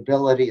the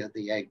ability of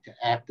the egg to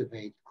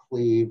activate,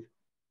 cleave,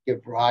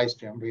 give rise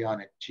to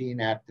embryonic gene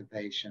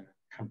activation,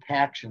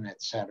 compaction,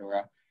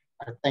 etc.,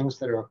 are things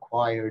that are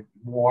acquired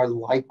more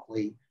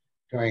likely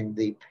during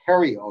the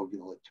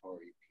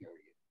periovulatory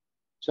period.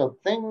 So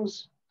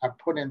things are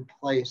put in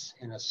place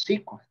in a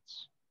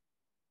sequence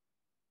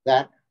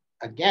that,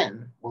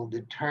 again, will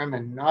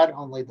determine not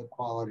only the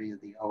quality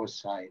of the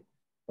oocyte,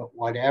 but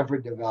whatever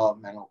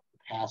developmental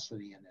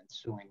capacity an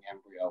ensuing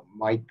embryo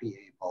might be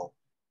able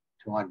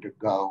to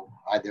undergo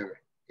either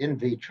in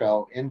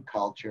vitro, in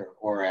culture,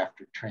 or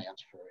after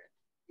transfer into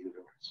the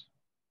uterus.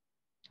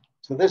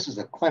 So this is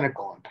a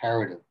clinical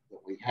imperative that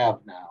we have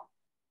now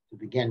to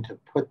begin to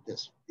put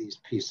these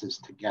pieces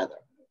together.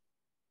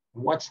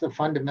 And what's the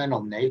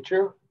fundamental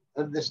nature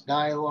of this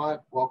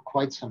dialogue? Well,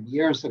 quite some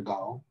years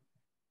ago,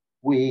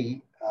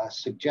 we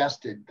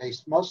suggested,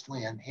 based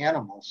mostly on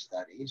animal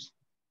studies,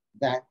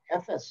 that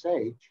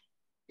FSH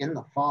in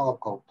the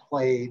follicle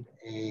played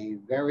a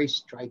very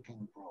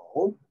striking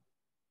role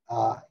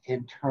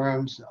in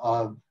terms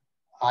of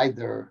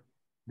either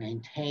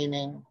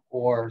maintaining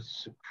or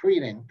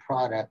secreting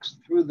products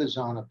through the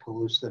zona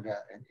pellucida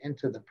and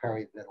into the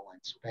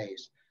perivitellin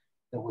space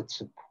that would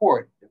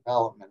support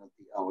development of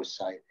the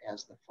oocyte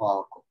as the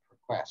follicle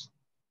progressed.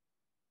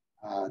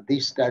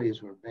 These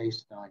studies were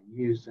based on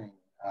using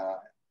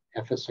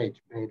FSH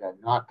beta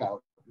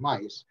knockout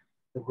mice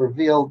that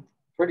revealed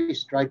pretty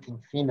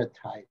striking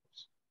phenotypes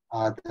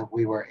that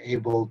we were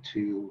able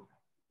to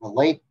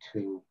relate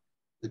to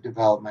the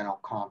developmental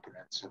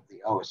competence of the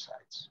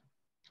oocytes.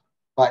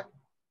 But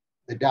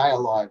the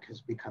dialogue has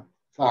become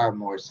far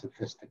more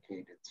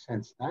sophisticated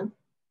since then.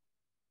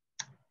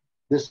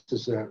 This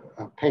is a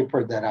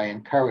paper that I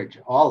encourage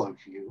all of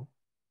you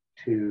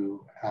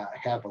to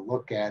have a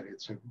look at.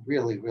 It's a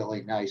really,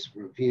 really nice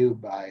review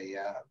by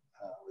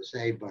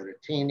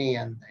Albertini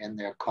and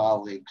their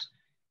colleagues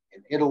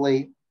in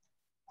Italy.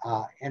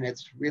 And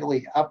it's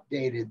really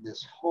updated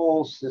this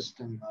whole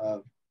system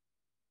of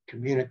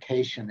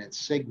communication and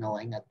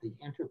signaling at the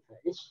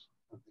interface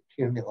of the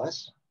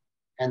cumulus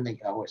and the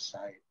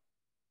oocyte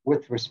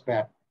with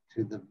respect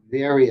to the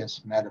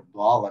various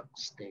metabolic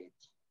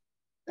states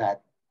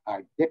that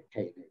are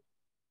dictated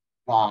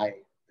by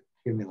the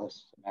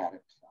cumulus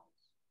somatic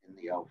cells in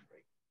the ovary.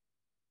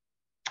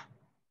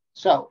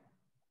 So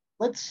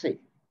let's see,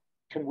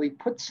 can we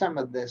put some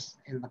of this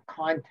in the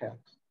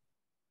context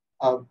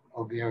of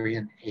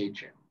ovarian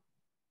aging?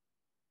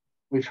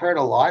 We've heard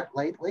a lot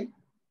lately,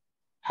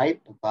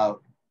 hype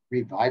about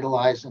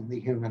revitalizing the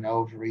human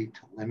ovary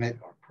to limit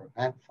or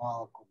prevent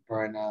follicle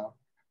burnout.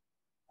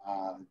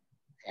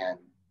 and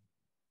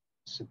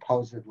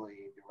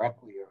supposedly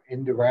directly or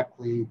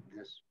indirectly,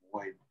 this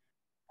would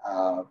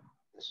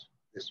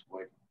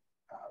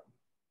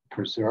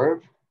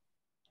preserve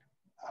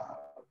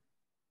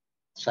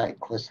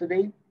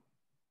cyclicity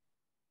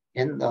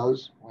in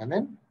those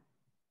women.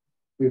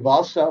 We've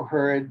also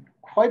heard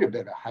quite a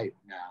bit of hype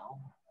now.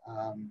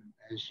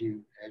 As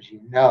you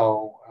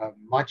know,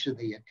 much of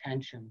the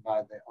attention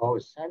by the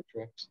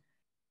oocentrics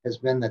has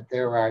been that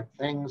there are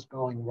things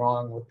going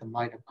wrong with the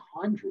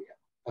mitochondria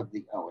of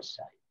the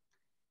oocyte.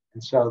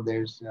 And so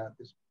there's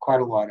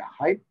quite a lot of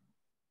hype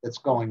that's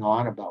going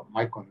on about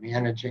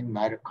micromanaging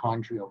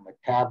mitochondrial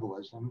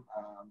metabolism.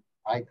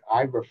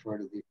 I refer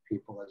to these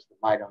people as the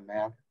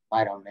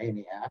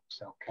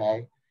mitomaniacs,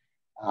 okay,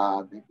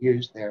 that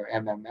use their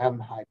MMM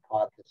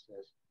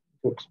hypothesis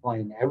to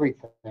explain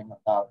everything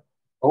about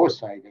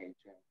oocyte aging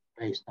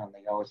based on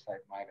the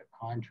oocyte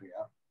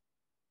mitochondria.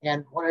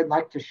 And what I'd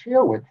like to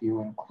share with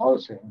you in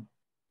closing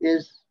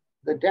is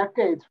the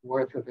decades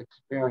worth of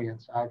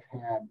experience I've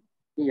had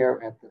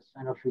here at the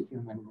Center for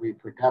Human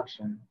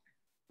Reproduction,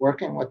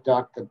 working with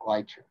Dr.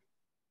 Gleicher,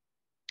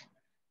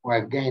 where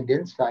I've gained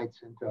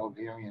insights into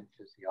ovarian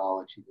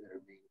physiology that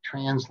are being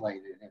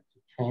translated into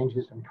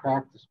changes in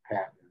practice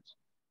patterns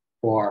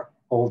for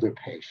older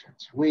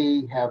patients.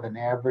 We have an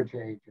average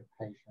age of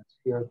patients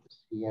here at the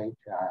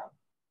CHR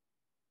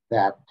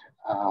that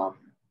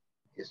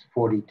is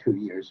 42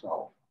 years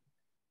old.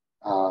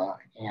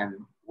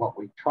 And what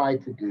we try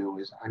to do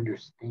is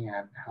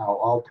understand how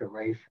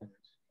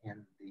alterations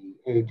in the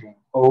aging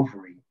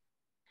ovary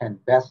can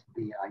best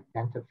be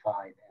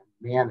identified and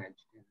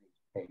managed in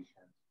these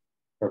patients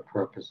for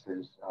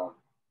purposes of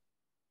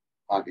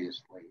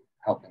obviously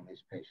helping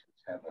these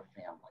patients have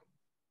a family.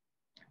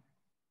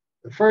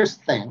 The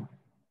first thing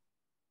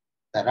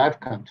that I've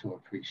come to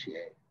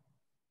appreciate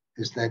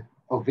is that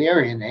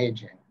ovarian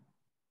aging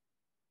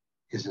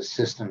is a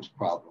systems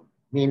problem,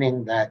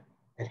 meaning that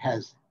it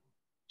has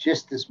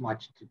just as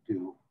much to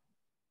do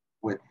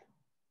with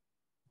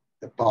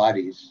the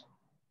body's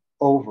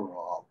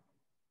overall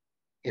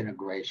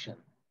integration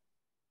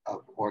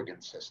of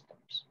organ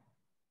systems,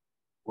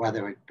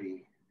 whether it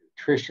be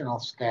nutritional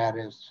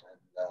status and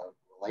the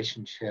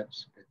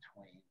relationships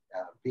between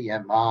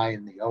BMI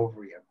and the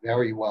ovary are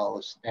very well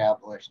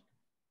established.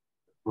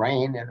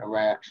 Brain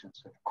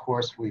interactions, of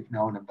course, we've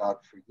known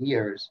about for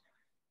years,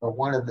 but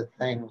one of the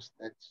things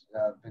that's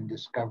been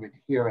discovered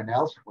here and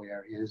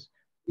elsewhere is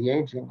the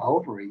aging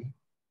ovary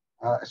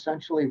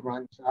essentially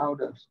runs out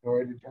of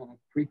steroidogenic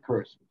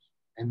precursors.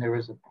 And there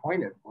is a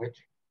point at which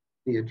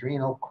the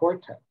adrenal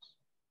cortex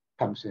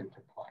comes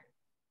into play.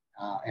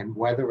 And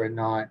whether or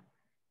not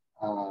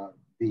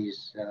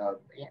these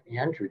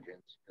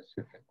androgens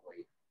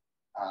specifically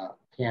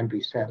can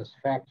be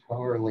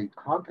satisfactorily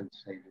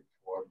compensated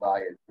for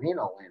by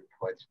adrenal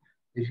inputs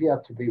is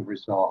yet to be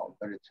resolved.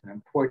 But it's an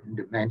important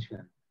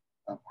dimension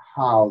of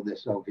how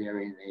this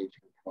ovarian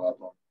aging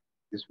problem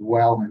is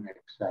well in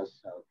excess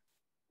of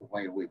the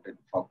way we've been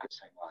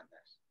focusing on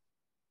this.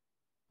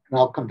 And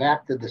I'll come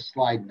back to this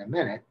slide in a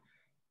minute,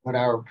 but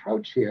our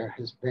approach here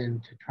has been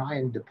to try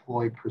and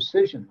deploy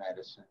precision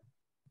medicine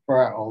for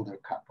our older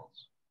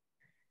couples.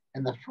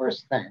 And the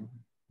first thing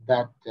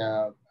that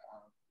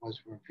was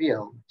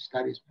revealed,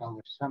 studies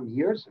published some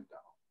years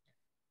ago,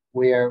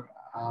 where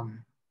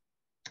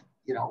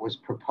it was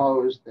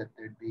proposed that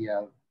there'd be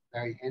a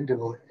very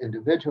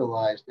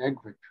individualized egg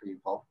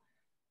retrieval,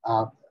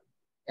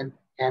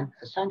 and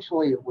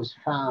essentially it was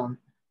found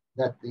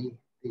that the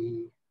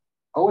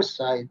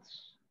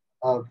oocytes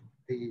of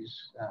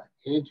these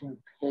aging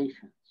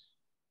patients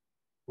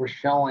were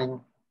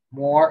showing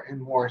more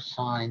and more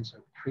signs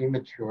of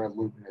premature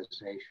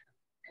luteinization.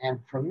 And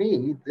for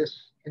me,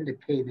 this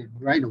indicated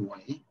right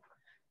away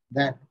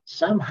that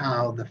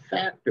somehow the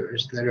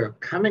factors that are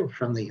coming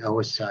from the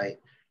oocyte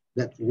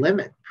that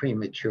limit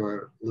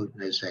premature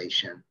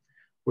luteinization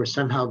were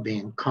somehow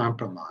being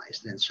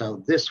compromised. And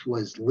so this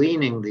was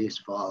leaning these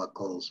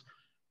follicles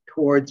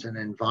towards an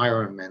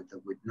environment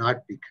that would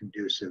not be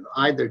conducive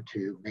either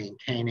to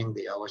maintaining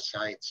the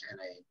oocytes in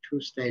a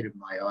true state of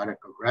meiotic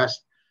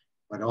arrest,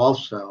 but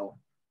also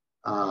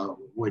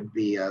would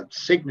be a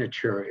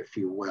signature, if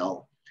you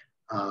will,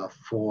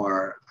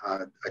 for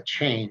a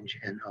change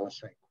in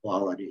oocyte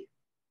quality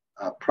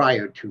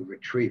prior to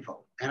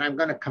retrieval. And I'm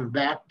going to come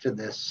back to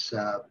this,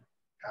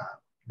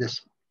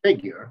 this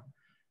figure,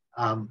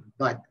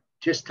 but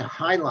just to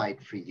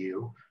highlight for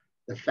you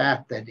the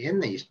fact that in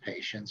these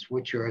patients,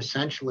 which are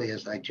essentially,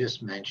 as I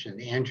just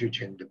mentioned,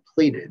 androgen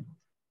depleted,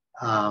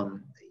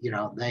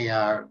 they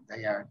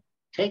are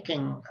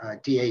taking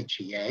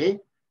DHEA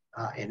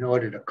in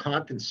order to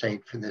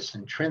compensate for this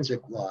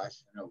intrinsic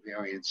loss in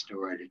ovarian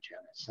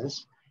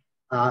steroidogenesis,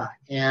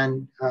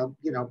 and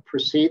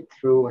proceed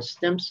through a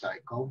stim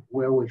cycle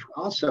where we've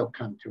also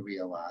come to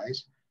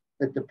realize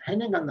that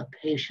depending on the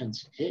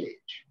patient's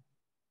age,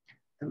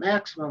 the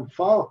maximum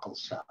follicle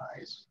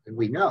size that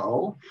we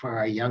know for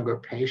our younger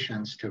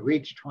patients to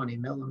reach 20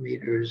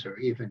 millimeters or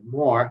even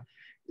more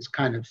is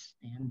kind of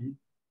standard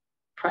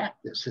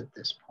practice at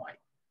this point.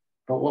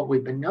 But what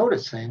we've been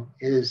noticing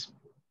is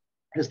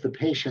as the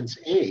patient's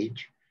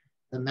age,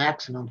 the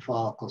maximum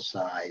follicle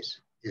size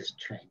is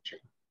changing,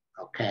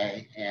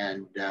 okay?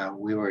 And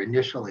we were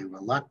initially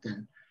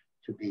reluctant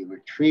to be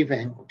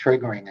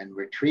triggering and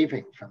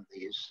retrieving from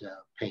these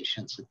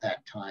patients at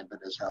that time. But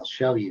as I'll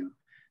show you,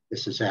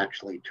 this has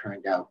actually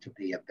turned out to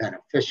be a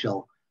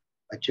beneficial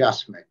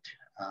adjustment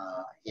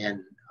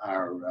in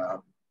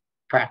our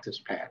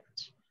practice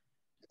patterns.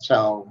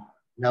 So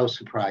no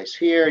surprise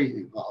here,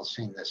 you've all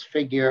seen this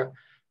figure,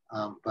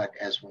 but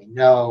as we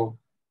know,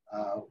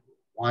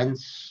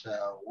 once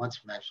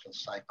menstrual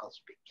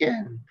cycles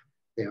begin,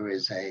 there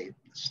is a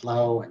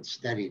slow and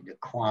steady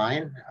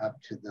decline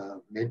up to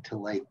the mid to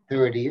late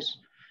 30s,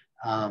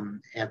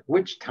 at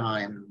which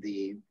time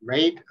the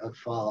rate of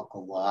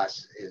follicle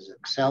loss is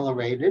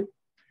accelerated,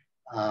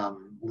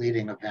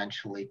 leading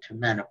eventually to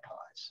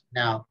menopause.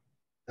 Now,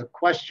 the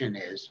question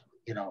is,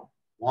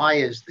 why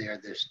is there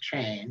this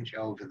change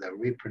over the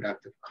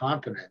reproductive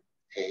competent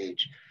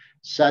age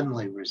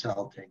suddenly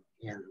resulting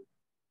in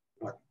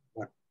what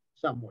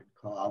some would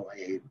call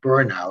a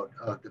burnout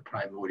of the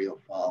primordial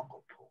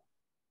follicle pool?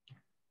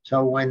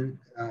 So when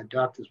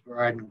Drs.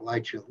 Berard and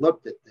Gleicher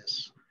looked at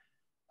this,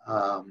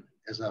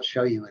 as I'll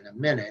show you in a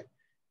minute,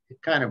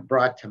 it kind of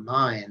brought to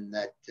mind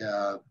that,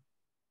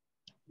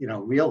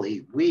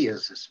 really we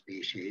as a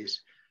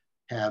species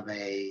have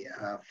a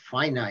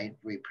finite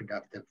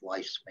reproductive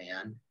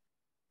lifespan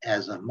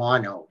as a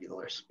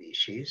monovular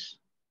species.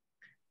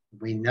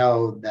 We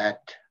know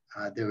that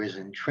there is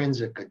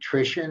intrinsic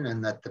attrition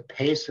and that the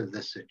pace of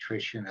this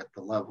attrition at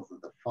the level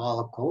of the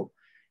follicle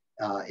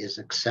is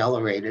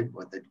accelerated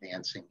with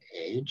advancing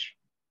age.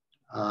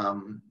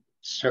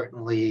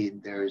 Certainly,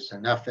 there's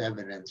enough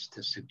evidence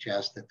to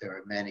suggest that there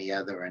are many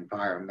other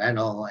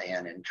environmental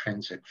and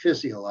intrinsic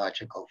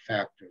physiological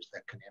factors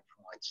that can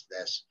influence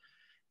this,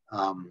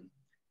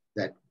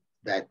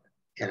 that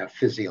in a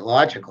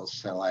physiological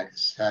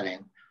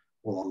setting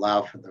will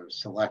allow for the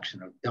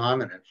selection of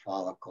dominant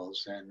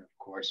follicles. And of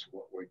course,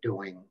 what we're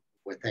doing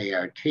with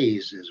ARTs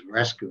is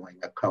rescuing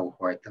a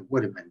cohort that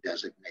would have been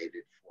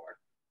designated for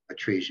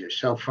atresia.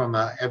 So from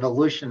an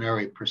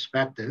evolutionary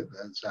perspective,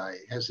 as I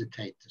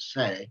hesitate to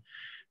say,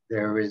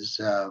 there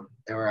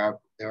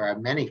are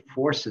many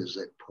forces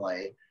at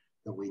play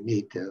that we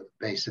need to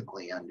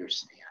basically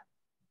understand.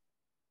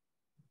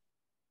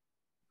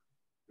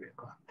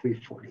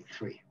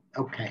 3:43.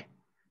 Okay.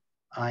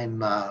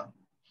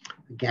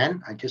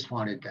 Again, I just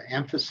wanted to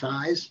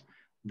emphasize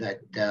that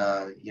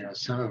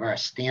some of our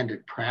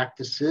standard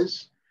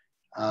practices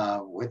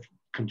with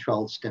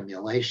controlled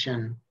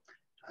stimulation,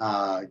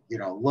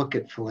 look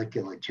at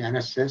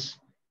folliculogenesis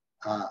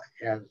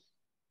as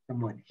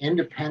somewhat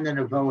independent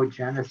of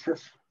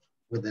oogenesis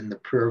within the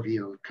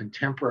purview of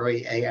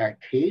contemporary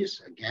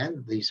ARTs.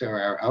 Again, these are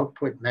our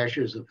output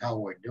measures of how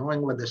we're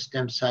doing with the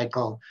stem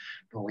cycle,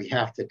 but we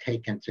have to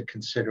take into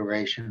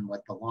consideration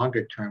what the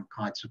longer term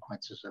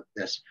consequences of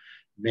this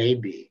may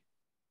be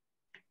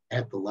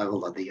at the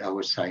level of the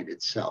oocyte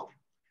itself.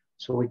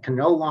 So we can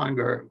no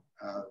longer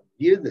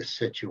view this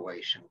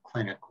situation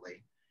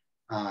clinically,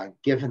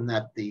 given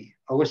that the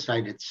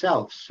oocyte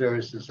itself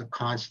serves as a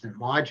constant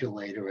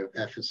modulator of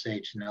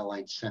FSH and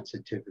LH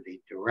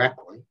sensitivity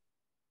directly,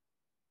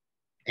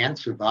 and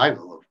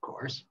survival, of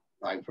course,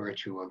 by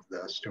virtue of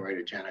the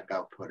steroidogenic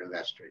output of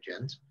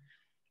estrogens.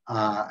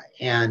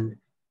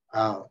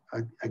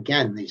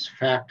 Again, these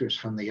factors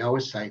from the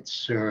oocyte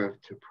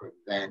serve to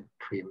prevent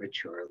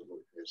premature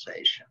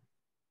luteinization.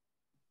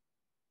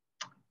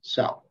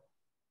 So,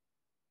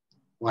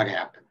 what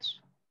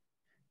happens?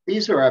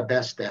 These are our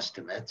best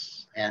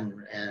estimates,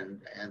 and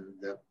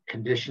the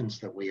conditions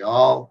that we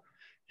all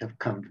have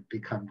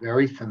become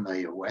very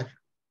familiar with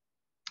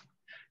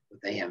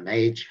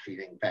AMH,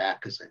 feeding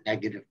back as a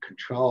negative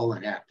control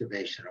and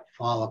activation of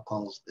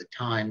follicles, the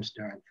times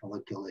during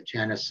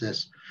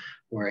folliculogenesis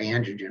where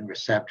androgen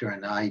receptor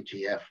and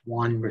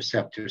IGF-1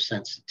 receptor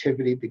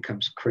sensitivity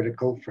becomes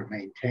critical for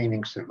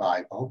maintaining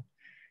survival.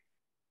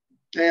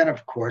 And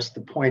of course,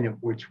 the point at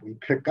which we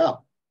pick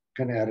up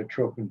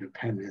gonadotropin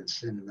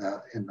dependence in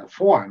the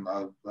form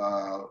of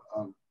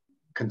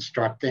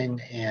constructing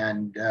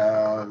and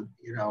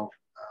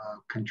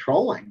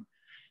controlling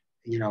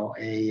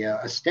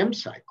a stem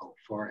cycle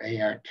for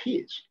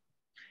ARTs.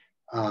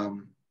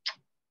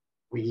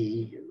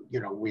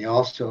 We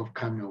also have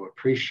come to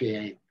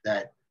appreciate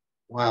that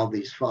while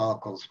these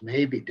follicles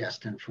may be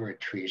destined for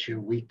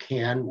atresia, we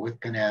can, with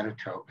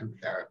gonadotropin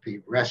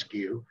therapy,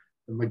 rescue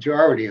the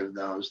majority of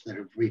those that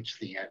have reached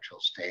the antral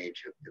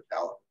stage of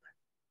development.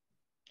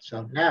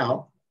 So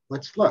now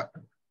let's look.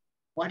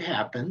 What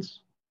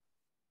happens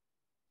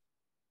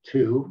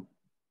to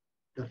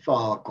the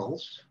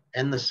follicles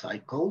and the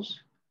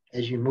cycles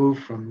as you move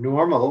from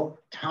normal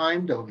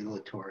timed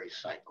ovulatory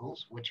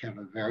cycles, which have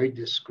a very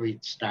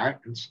discrete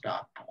start and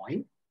stop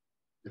point,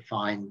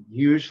 defined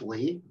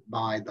usually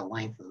by the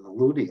length of the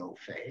luteal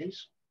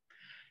phase.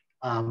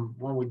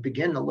 When we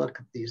begin to look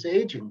at these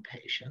aging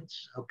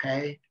patients,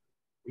 okay,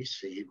 we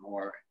see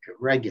more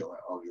irregular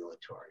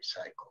ovulatory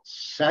cycles,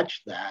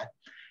 such that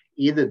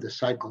either the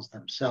cycles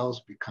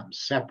themselves become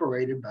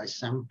separated by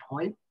some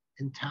point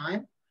in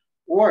time,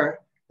 or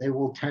they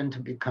will tend to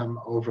become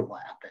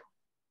overlapping,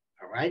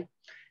 all right?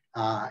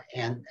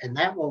 And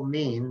that will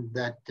mean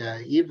that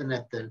even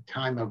at the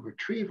time of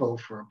retrieval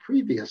for a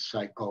previous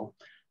cycle,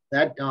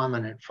 that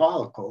dominant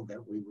follicle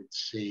that we would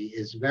see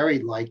is very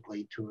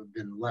likely to have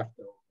been left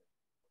over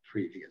the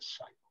previous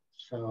cycle.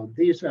 So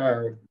these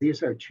are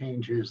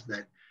changes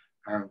that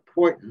are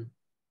important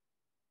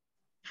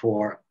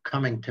for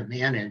coming to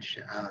manage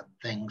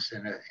things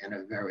in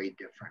a very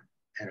different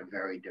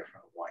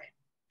way.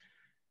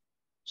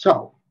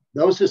 So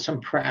those are some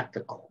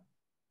practical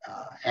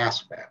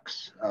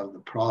aspects of the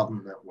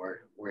problem that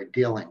we're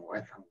dealing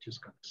with. I'm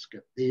just going to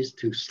skip these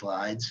two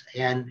slides.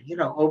 And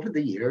over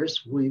the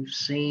years, we've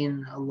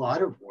seen a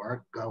lot of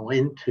work go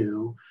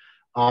into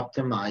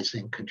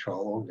optimizing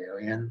control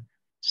ovarian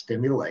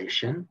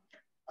stimulation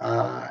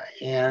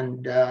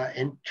and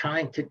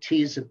trying to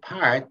tease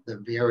apart the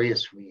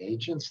various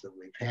reagents that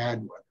we've had,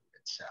 whether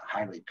it's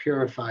highly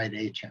purified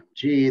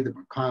HMG, the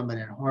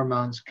recombinant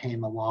hormones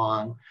came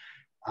along.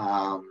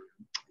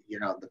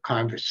 The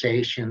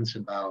conversations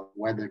about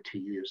whether to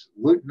use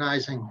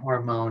luteinizing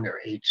hormone or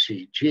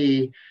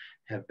HCG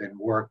have been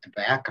worked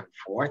back and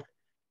forth.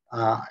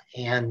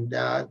 And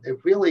it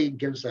really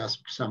gives us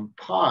some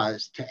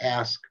pause to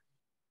ask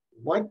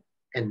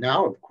and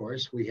now, of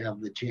course, we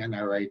have the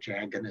GnRH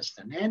agonist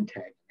and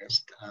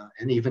antagonist,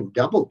 and even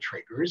double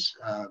triggers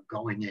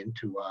going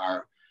into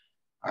our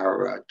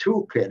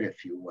toolkit,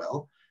 if you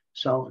will.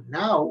 So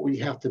now we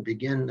have to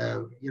begin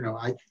to,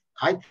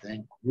 I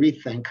think,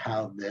 rethink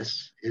how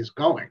this is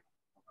going,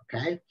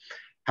 okay?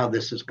 How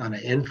this is going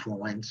to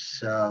influence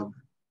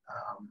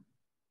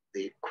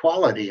the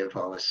quality of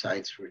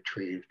oocytes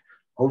retrieved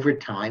over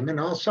time, and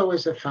also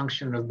as a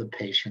function of the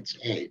patient's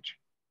age.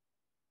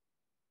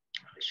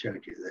 I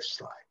showed you this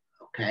slide,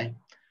 okay?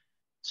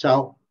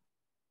 So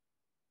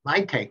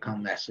my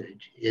take-home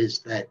message is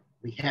that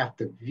we have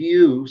to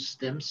view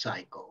stem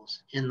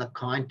cycles in the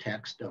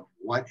context of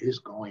what is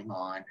going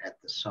on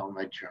at the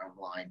soma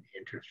germline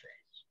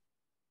interface.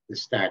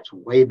 This starts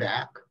way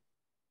back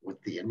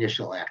with the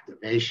initial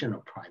activation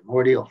of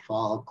primordial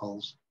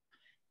follicles,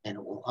 and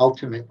it will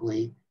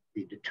ultimately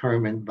be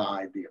determined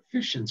by the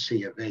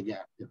efficiency of egg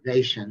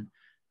activation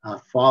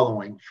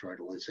following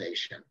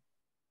fertilization.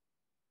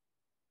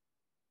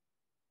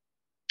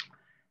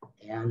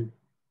 And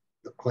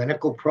the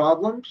clinical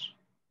problems,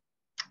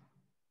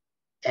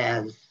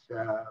 as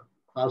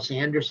Klaus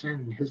Anderson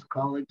and his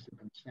colleagues have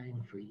been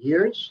saying for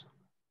years,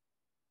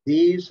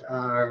 these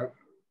are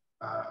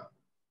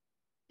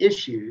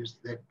issues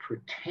that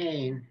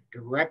pertain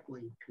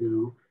directly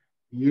to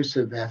the use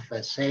of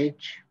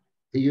FSH,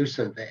 the use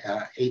of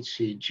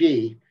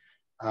HCG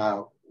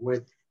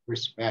with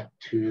respect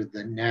to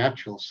the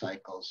natural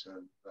cycles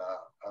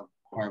of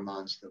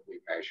hormones that we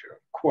measure.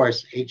 Of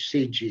course,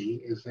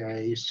 HCG is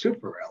a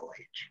super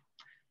LH.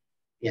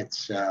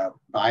 Its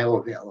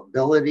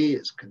bioavailability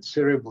is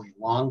considerably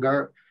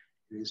longer.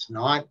 It is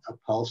not a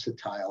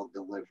pulsatile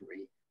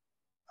delivery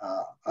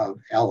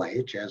of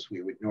LH as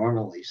we would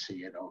normally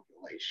see at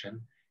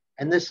ovulation.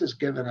 And this has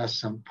given us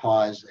some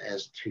pause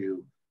as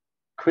to,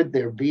 could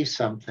there be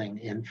something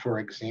in, for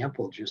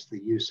example, just the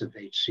use of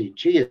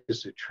HCG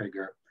as a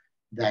trigger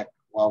that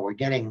while we're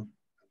getting,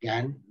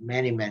 again,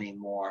 many, many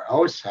more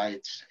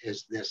oocytes,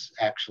 is this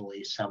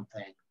actually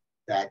something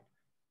that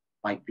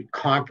might be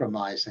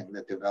compromising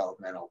the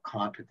developmental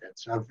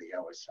competence of the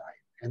oocyte?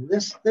 And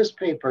this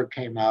paper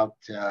came out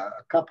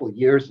a couple of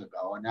years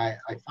ago, and I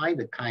find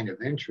it kind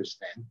of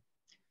interesting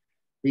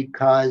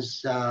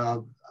because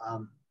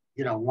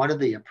one of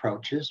the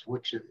approaches,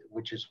 which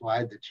is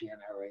why the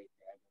GnRH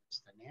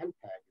agonist and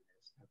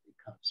antagonist have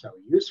become so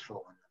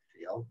useful in the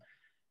field,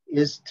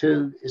 is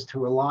to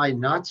rely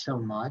not so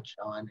much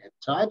on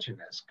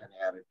exogenous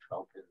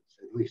gonadotropins,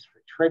 at least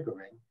for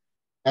triggering,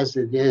 as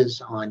it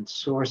is on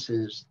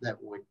sources that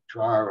would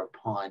draw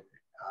upon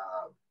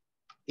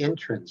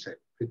intrinsic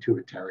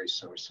pituitary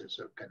sources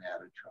of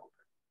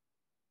gonadotropin.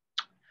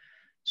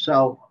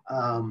 So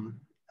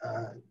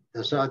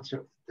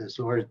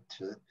Dezort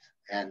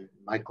and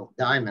Michael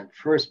Diamond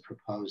first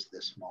proposed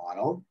this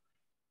model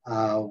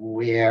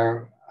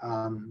where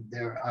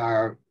there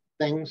are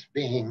things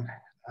being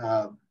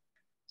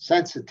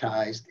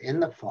sensitized in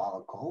the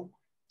follicle,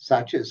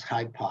 such as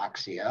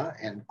hypoxia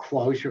and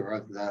closure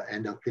of the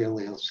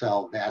endothelial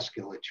cell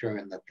vasculature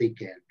in the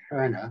theca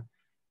interna,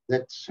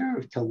 that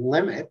serve to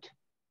limit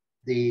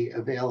the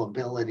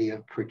availability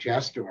of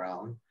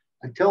progesterone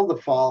until the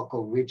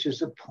follicle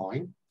reaches a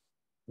point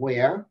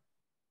where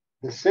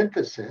the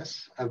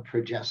synthesis of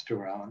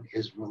progesterone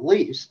is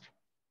released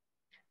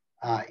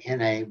in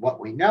what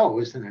we know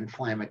is an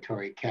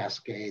inflammatory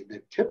cascade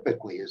that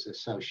typically is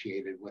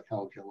associated with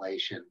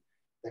ovulation,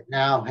 that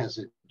now has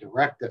a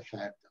direct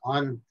effect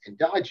on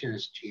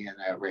endogenous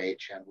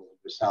GnRH and will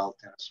result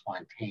in a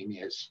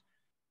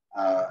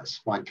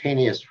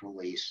spontaneous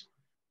release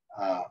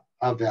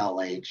of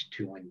LH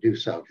to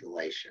induce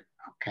ovulation,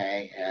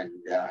 okay? And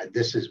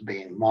this is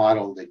being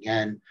modeled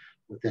again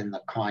within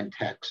the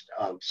context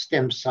of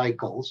stem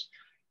cycles.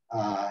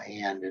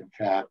 And in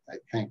fact, I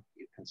think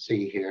you can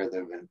see here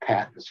there have been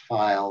patents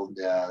filed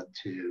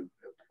to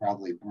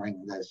probably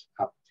bring this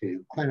up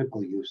to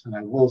clinical use. And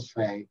I will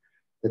say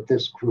that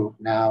this group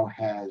now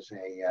has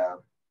a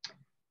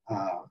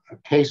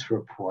case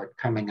report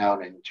coming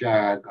out in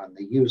JARG on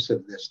the use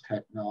of this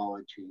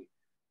technology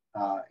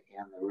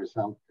and the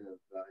result of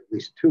at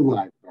least 2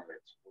 live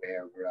birds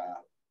where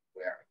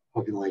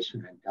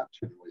ovulation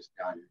induction was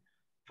done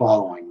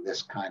following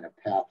this kind of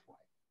pathway.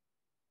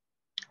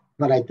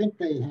 But I think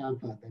they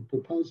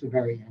propose a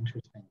very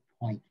interesting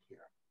point here.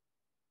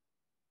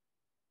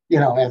 You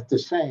know, after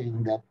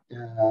saying that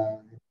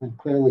it's been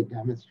clearly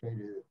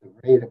demonstrated that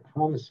the rate of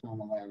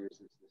chromosomal errors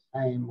is the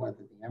same whether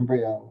the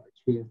embryo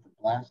achieves the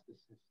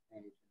blastocyst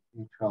stage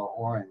in vitro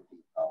or in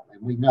vivo.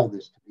 And we know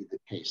this to be the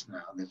case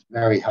now. There's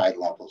very high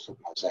levels of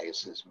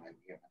mosaicism in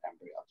human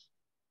embryos.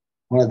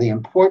 One of the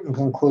important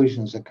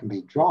conclusions that can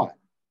be drawn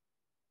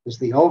is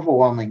the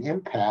overwhelming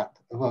impact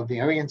of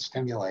ovarian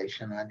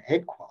stimulation on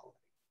egg quality,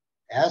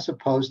 as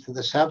opposed to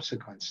the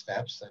subsequent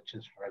steps such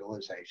as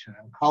fertilization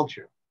and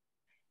culture.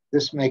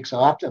 This makes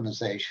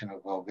optimization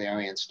of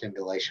ovarian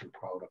stimulation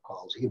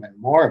protocols even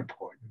more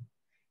important,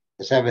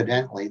 as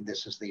evidently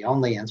this is the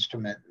only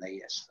instrument in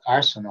the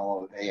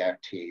arsenal of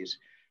ARTs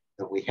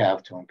that we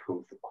have to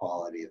improve the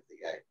quality of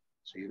the egg.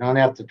 So you don't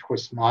have to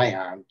twist my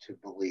arm to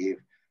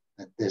believe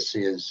that this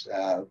is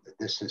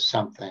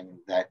something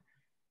that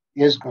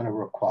is going to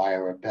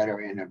require a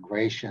better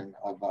integration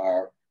of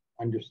our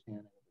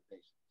understanding of the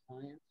basic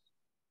science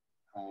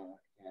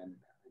and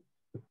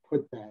to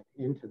put that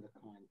into the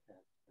context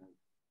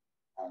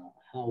of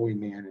how we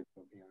manage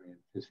ovarian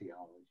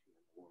physiology in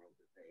the world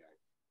of AI.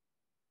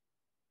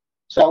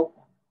 So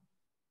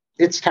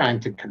it's time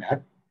to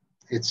connect.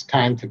 It's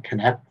time to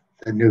connect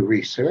the new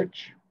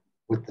research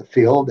with the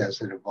field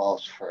as it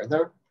evolves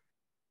further.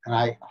 And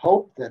I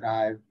hope that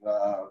I've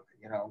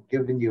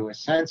given you a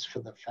sense for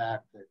the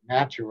fact that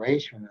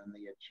maturation and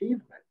the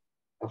achievement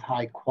of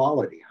high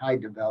quality, high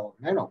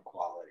developmental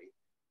quality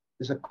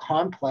is a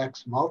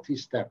complex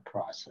multi-step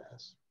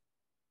process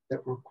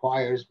that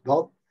requires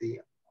both the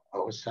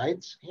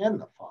oocytes and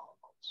the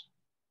follicles.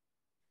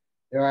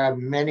 There are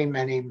many,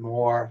 many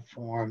more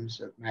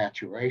forms of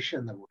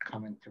maturation that we're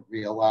coming to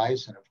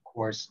realize. And of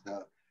course,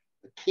 the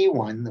key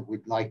one that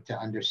we'd like to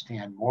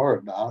understand more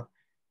about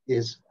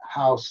is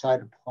how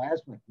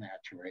cytoplasmic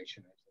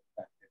maturation is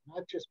affected,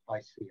 not just by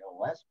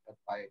COS, but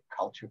by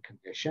culture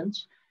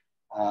conditions.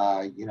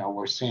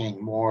 We're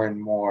seeing more and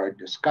more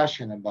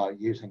discussion about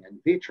using in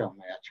vitro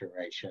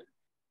maturation,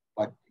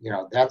 but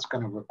that's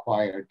going to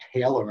require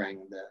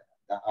tailoring the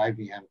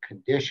IVM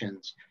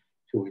conditions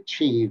to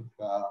achieve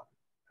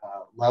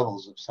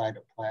levels of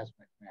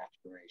cytoplasmic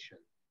maturation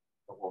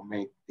that will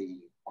make the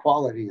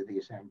quality of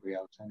these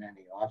embryos and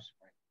any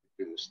offspring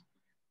produced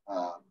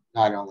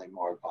not only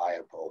more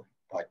viable,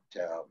 but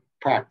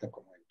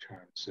practical in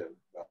terms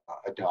of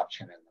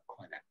adoption in the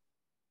clinic.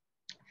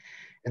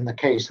 In the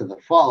case of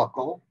the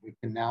follicle, we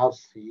can now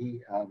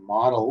see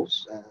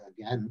models,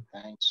 again,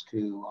 thanks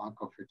to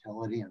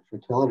oncofertility and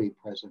fertility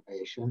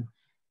preservation.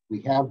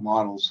 We have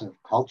models of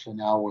culture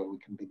now where we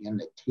can begin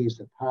to tease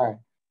apart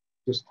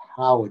just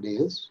how it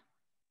is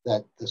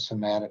that the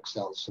somatic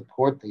cells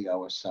support the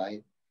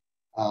oocyte,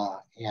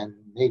 and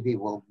maybe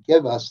will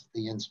give us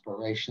the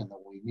inspiration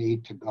that we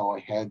need to go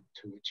ahead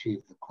to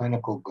achieve the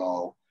clinical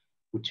goal,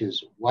 which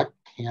is what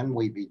can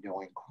we be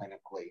doing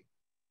clinically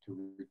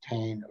to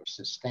retain or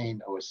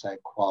sustain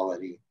oocyte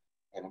quality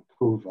and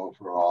improve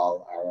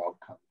overall our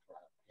outcome for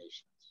our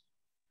patients.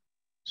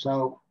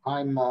 So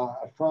I'm a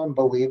firm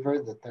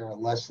believer that there are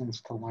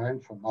lessons to learn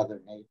from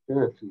Mother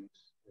Nature if you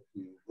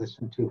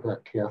listen to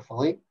her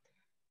carefully.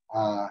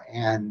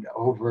 And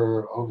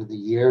over the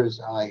years,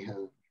 I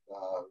have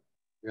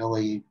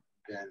really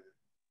been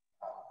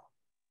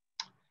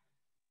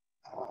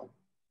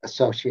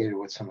associated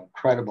with some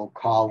incredible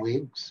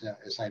colleagues,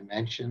 as I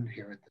mentioned,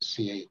 here at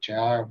the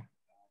CHR.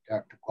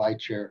 Dr.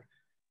 Gleitcher,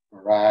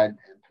 Murad,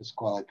 and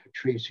Pasquale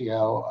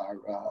Patricio are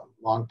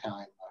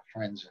longtime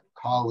friends and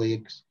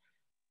colleagues.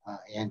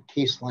 Ann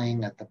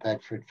Kiesling at the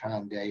Bedford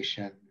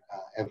Foundation,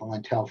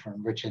 Evelyn Telfer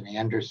and Richard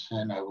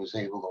Anderson. I was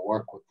able to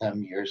work with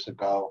them years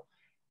ago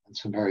on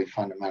some very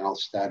fundamental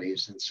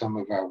studies, and some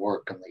of our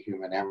work in the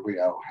human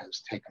embryo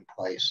has taken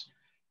place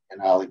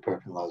in Ollie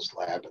Birkenlow's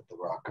lab at the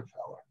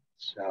Rockefeller.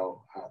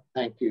 So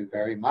thank you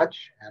very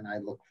much, and I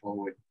look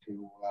forward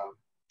to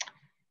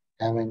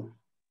having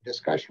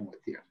discussion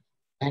with you.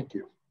 Thank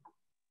you.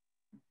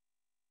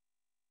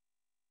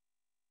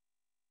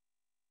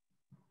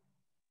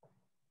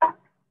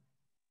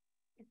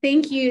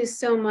 Thank you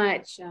so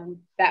much.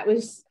 That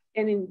was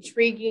an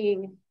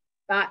intriguing,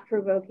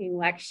 thought-provoking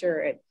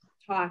lecture,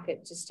 talk.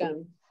 It just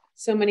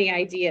so many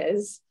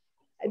ideas.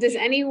 Does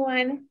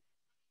anyone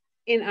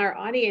in our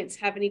audience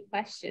have any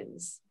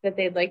questions that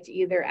they'd like to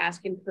either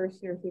ask in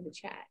person or through the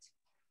chat?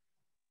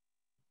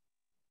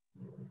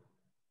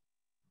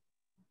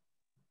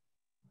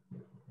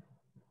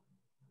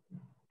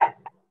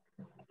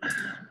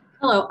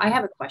 Hello, I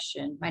have a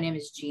question. My name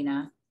is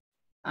Gina.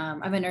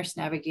 I'm a nurse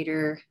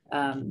navigator,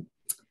 RN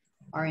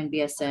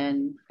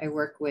BSN. I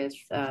work with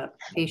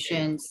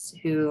patients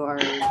who are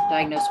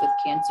diagnosed with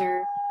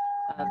cancer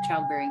of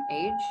childbearing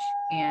age,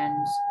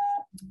 and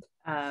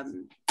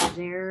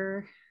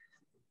there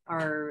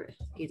are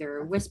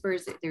either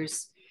whispers.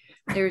 There's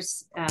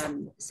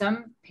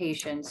some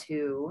patients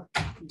who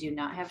do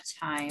not have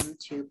time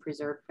to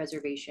preserve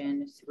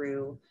preservation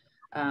through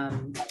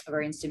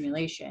ovarian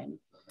stimulation.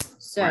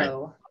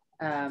 So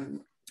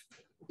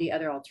the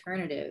other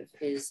alternative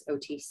is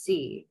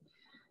OTC.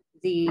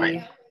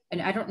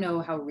 And I don't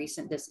know how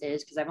recent this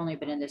is because I've only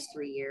been in this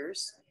 3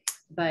 years,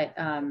 but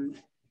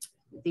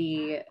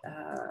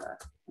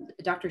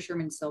Dr.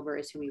 Sherman Silver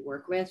is who we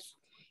work with,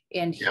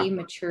 and he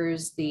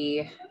matures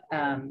the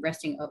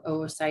resting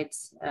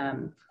oocytes.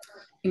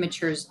 He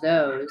matures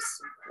those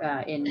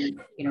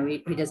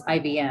he does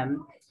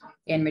IVM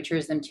and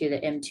matures them to the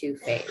M2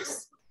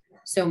 phase.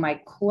 So my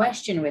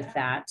question with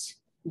that,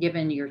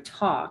 given your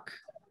talk,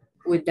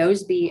 would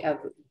those be of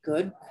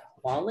good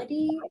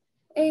quality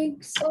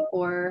eggs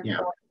or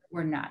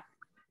not?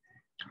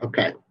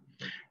 Okay.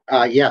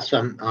 Yes,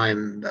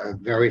 I'm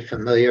very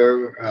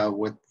familiar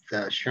with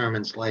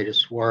Sherman's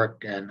latest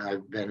work, and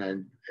I've been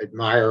an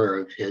admirer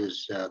of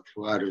his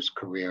throughout his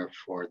career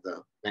for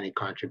the many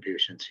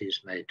contributions he's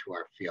made to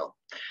our field.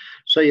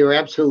 So you're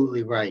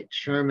absolutely right.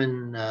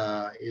 Sherman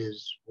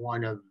is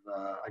one of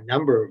a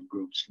number of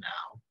groups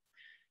now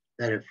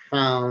that have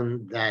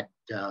found that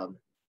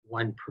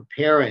when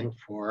preparing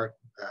for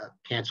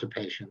cancer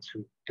patients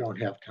who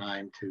don't have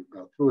time to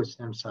go through a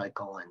stem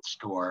cycle and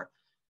store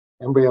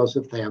embryos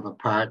if they have a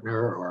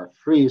partner or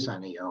freeze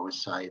any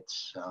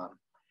oocytes,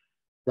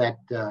 that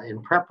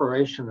in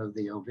preparation of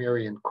the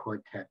ovarian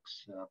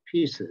cortex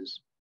pieces,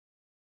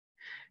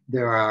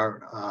 there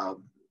are,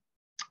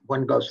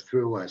 one goes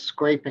through a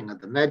scraping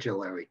of the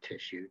medullary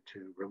tissue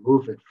to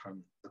remove it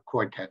from the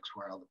cortex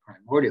where all the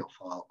primordial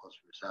follicles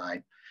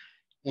reside.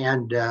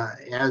 And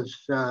as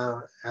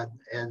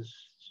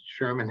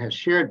Sherman has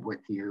shared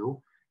with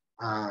you,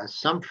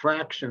 some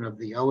fraction of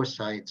the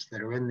oocytes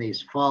that are in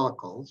these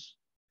follicles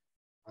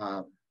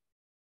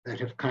that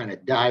have kind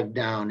of dived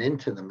down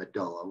into the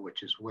medulla,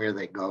 which is where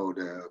they go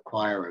to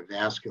acquire a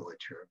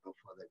vasculature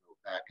before they go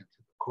back into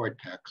the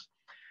cortex.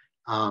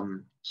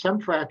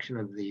 Some fraction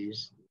of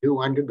these do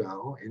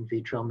undergo in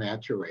vitro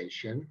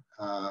maturation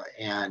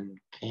and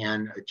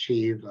can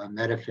achieve a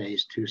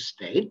metaphase 2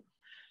 state.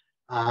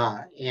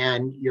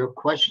 And your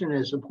question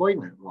is a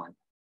poignant one,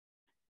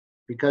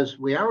 because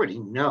we already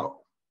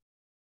know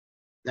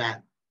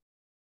that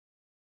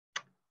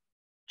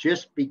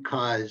just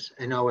because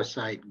an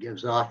oocyte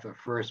gives off a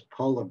first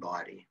polar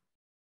body,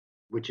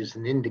 which is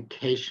an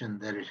indication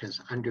that it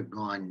has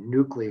undergone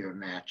nuclear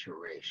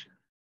maturation,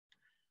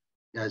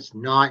 does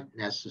not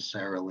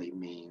necessarily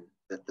mean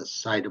that the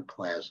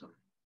cytoplasm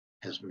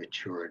has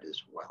matured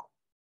as well.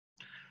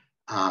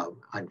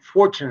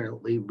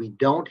 Unfortunately, we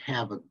don't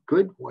have a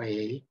good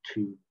way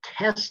to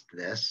test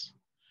this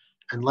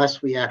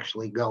unless we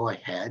actually go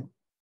ahead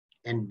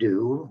and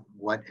do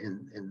what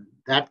in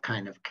that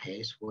kind of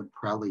case would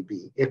probably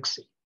be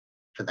ICSI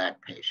for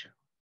that patient.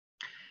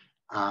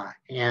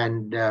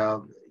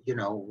 You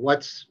know,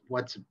 what's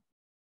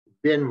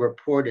been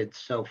reported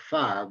so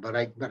far, but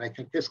I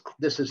think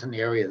this is an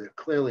area that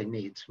clearly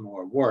needs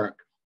more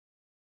work,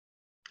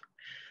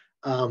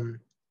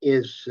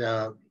 is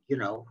you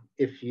know,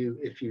 if you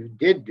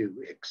did do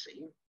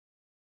ICSI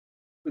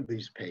with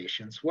these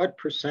patients, what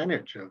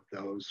percentage of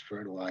those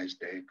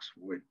fertilized eggs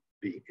would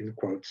be, in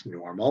quotes,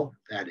 normal?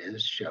 That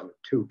is, show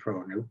 2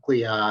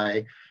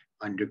 pronuclei,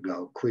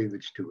 undergo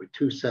cleavage to a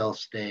 2-cell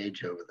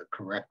stage over the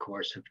correct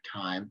course of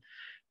time,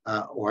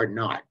 or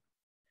not.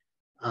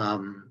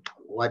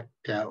 What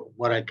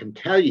I can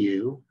tell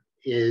you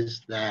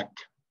is that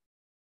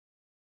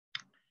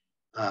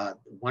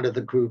one of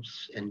the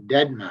groups in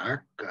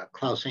Denmark,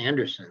 Klaus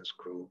Andersen's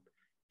group,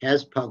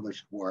 has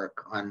published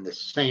work on the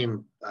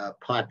same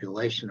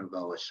population of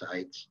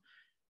oocytes.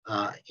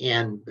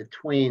 And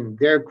between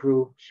their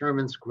group,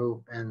 Sherman's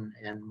group, and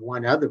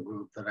one other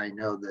group that I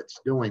know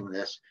that's doing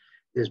this,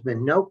 there's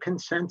been no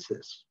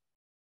consensus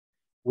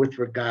with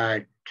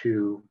regard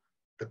to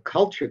the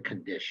culture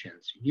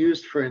conditions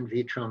used for in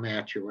vitro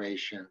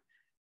maturation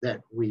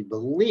that we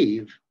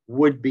believe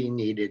would be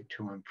needed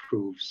to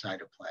improve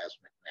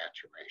cytoplasmic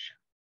maturation.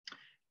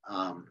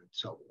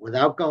 So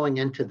without going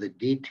into the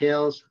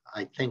details,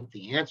 I think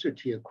the answer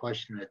to your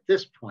question at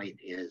this point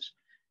is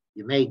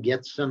you may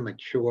get some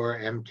mature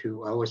M2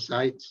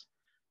 oocytes,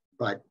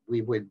 but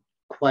we would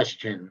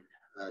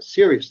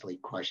seriously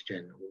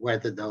question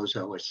whether those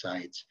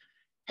oocytes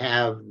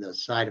have the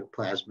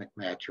cytoplasmic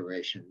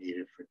maturation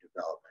needed for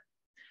development.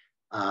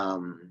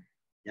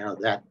 You know,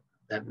 that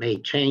may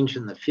change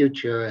in the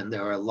future, and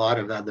there are a lot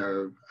of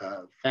other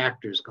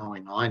factors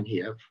going on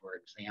here. For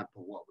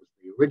example, what was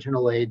the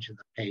original age of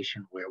the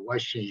patient? Where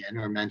was she in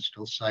her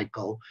menstrual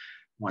cycle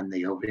when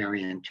the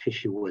ovarian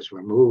tissue was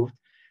removed?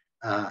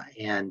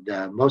 And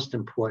most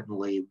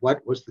importantly,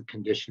 what was the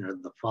condition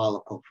of the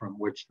follicle from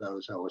which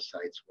those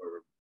oocytes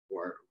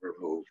were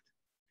removed?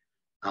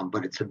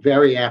 But it's a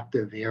very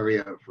active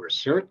area of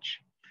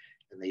research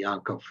in the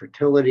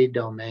oncofertility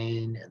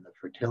domain, in the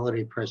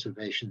fertility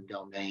preservation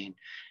domain.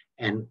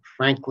 And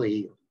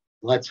frankly,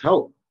 let's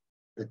hope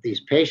that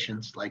these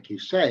patients, like you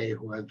say,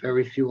 who have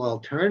very few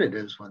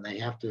alternatives when they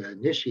have to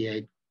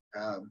initiate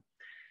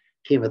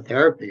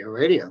chemotherapy or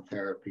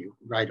radiotherapy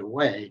right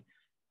away,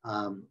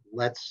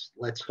 let's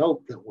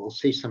hope that we'll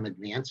see some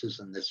advances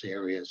in this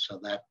area so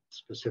that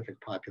specific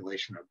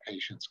population of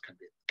patients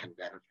can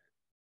benefit.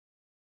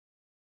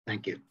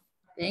 Thank you.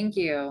 Thank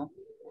you.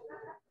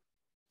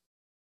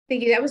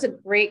 Thank you. That was a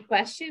great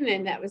question,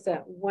 and that was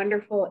a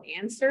wonderful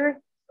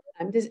answer.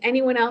 Does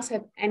anyone else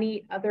have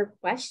any other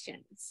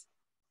questions?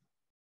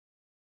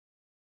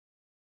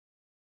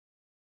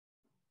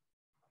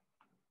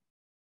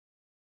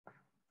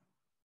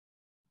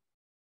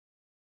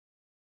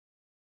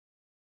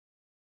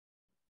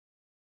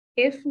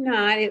 If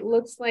not, it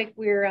looks like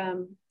we're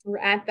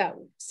at that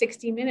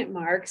 60-minute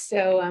mark.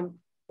 So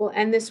we'll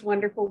end this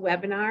wonderful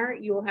webinar.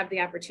 You will have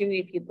the opportunity,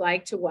 if you'd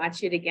like, to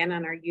watch it again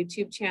on our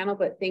YouTube channel.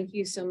 But thank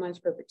you so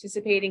much for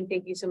participating.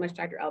 Thank you so much,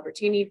 Dr.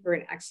 Albertini, for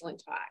an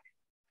excellent talk.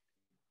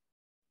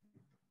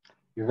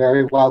 You're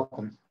very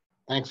welcome.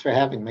 Thanks for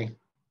having me.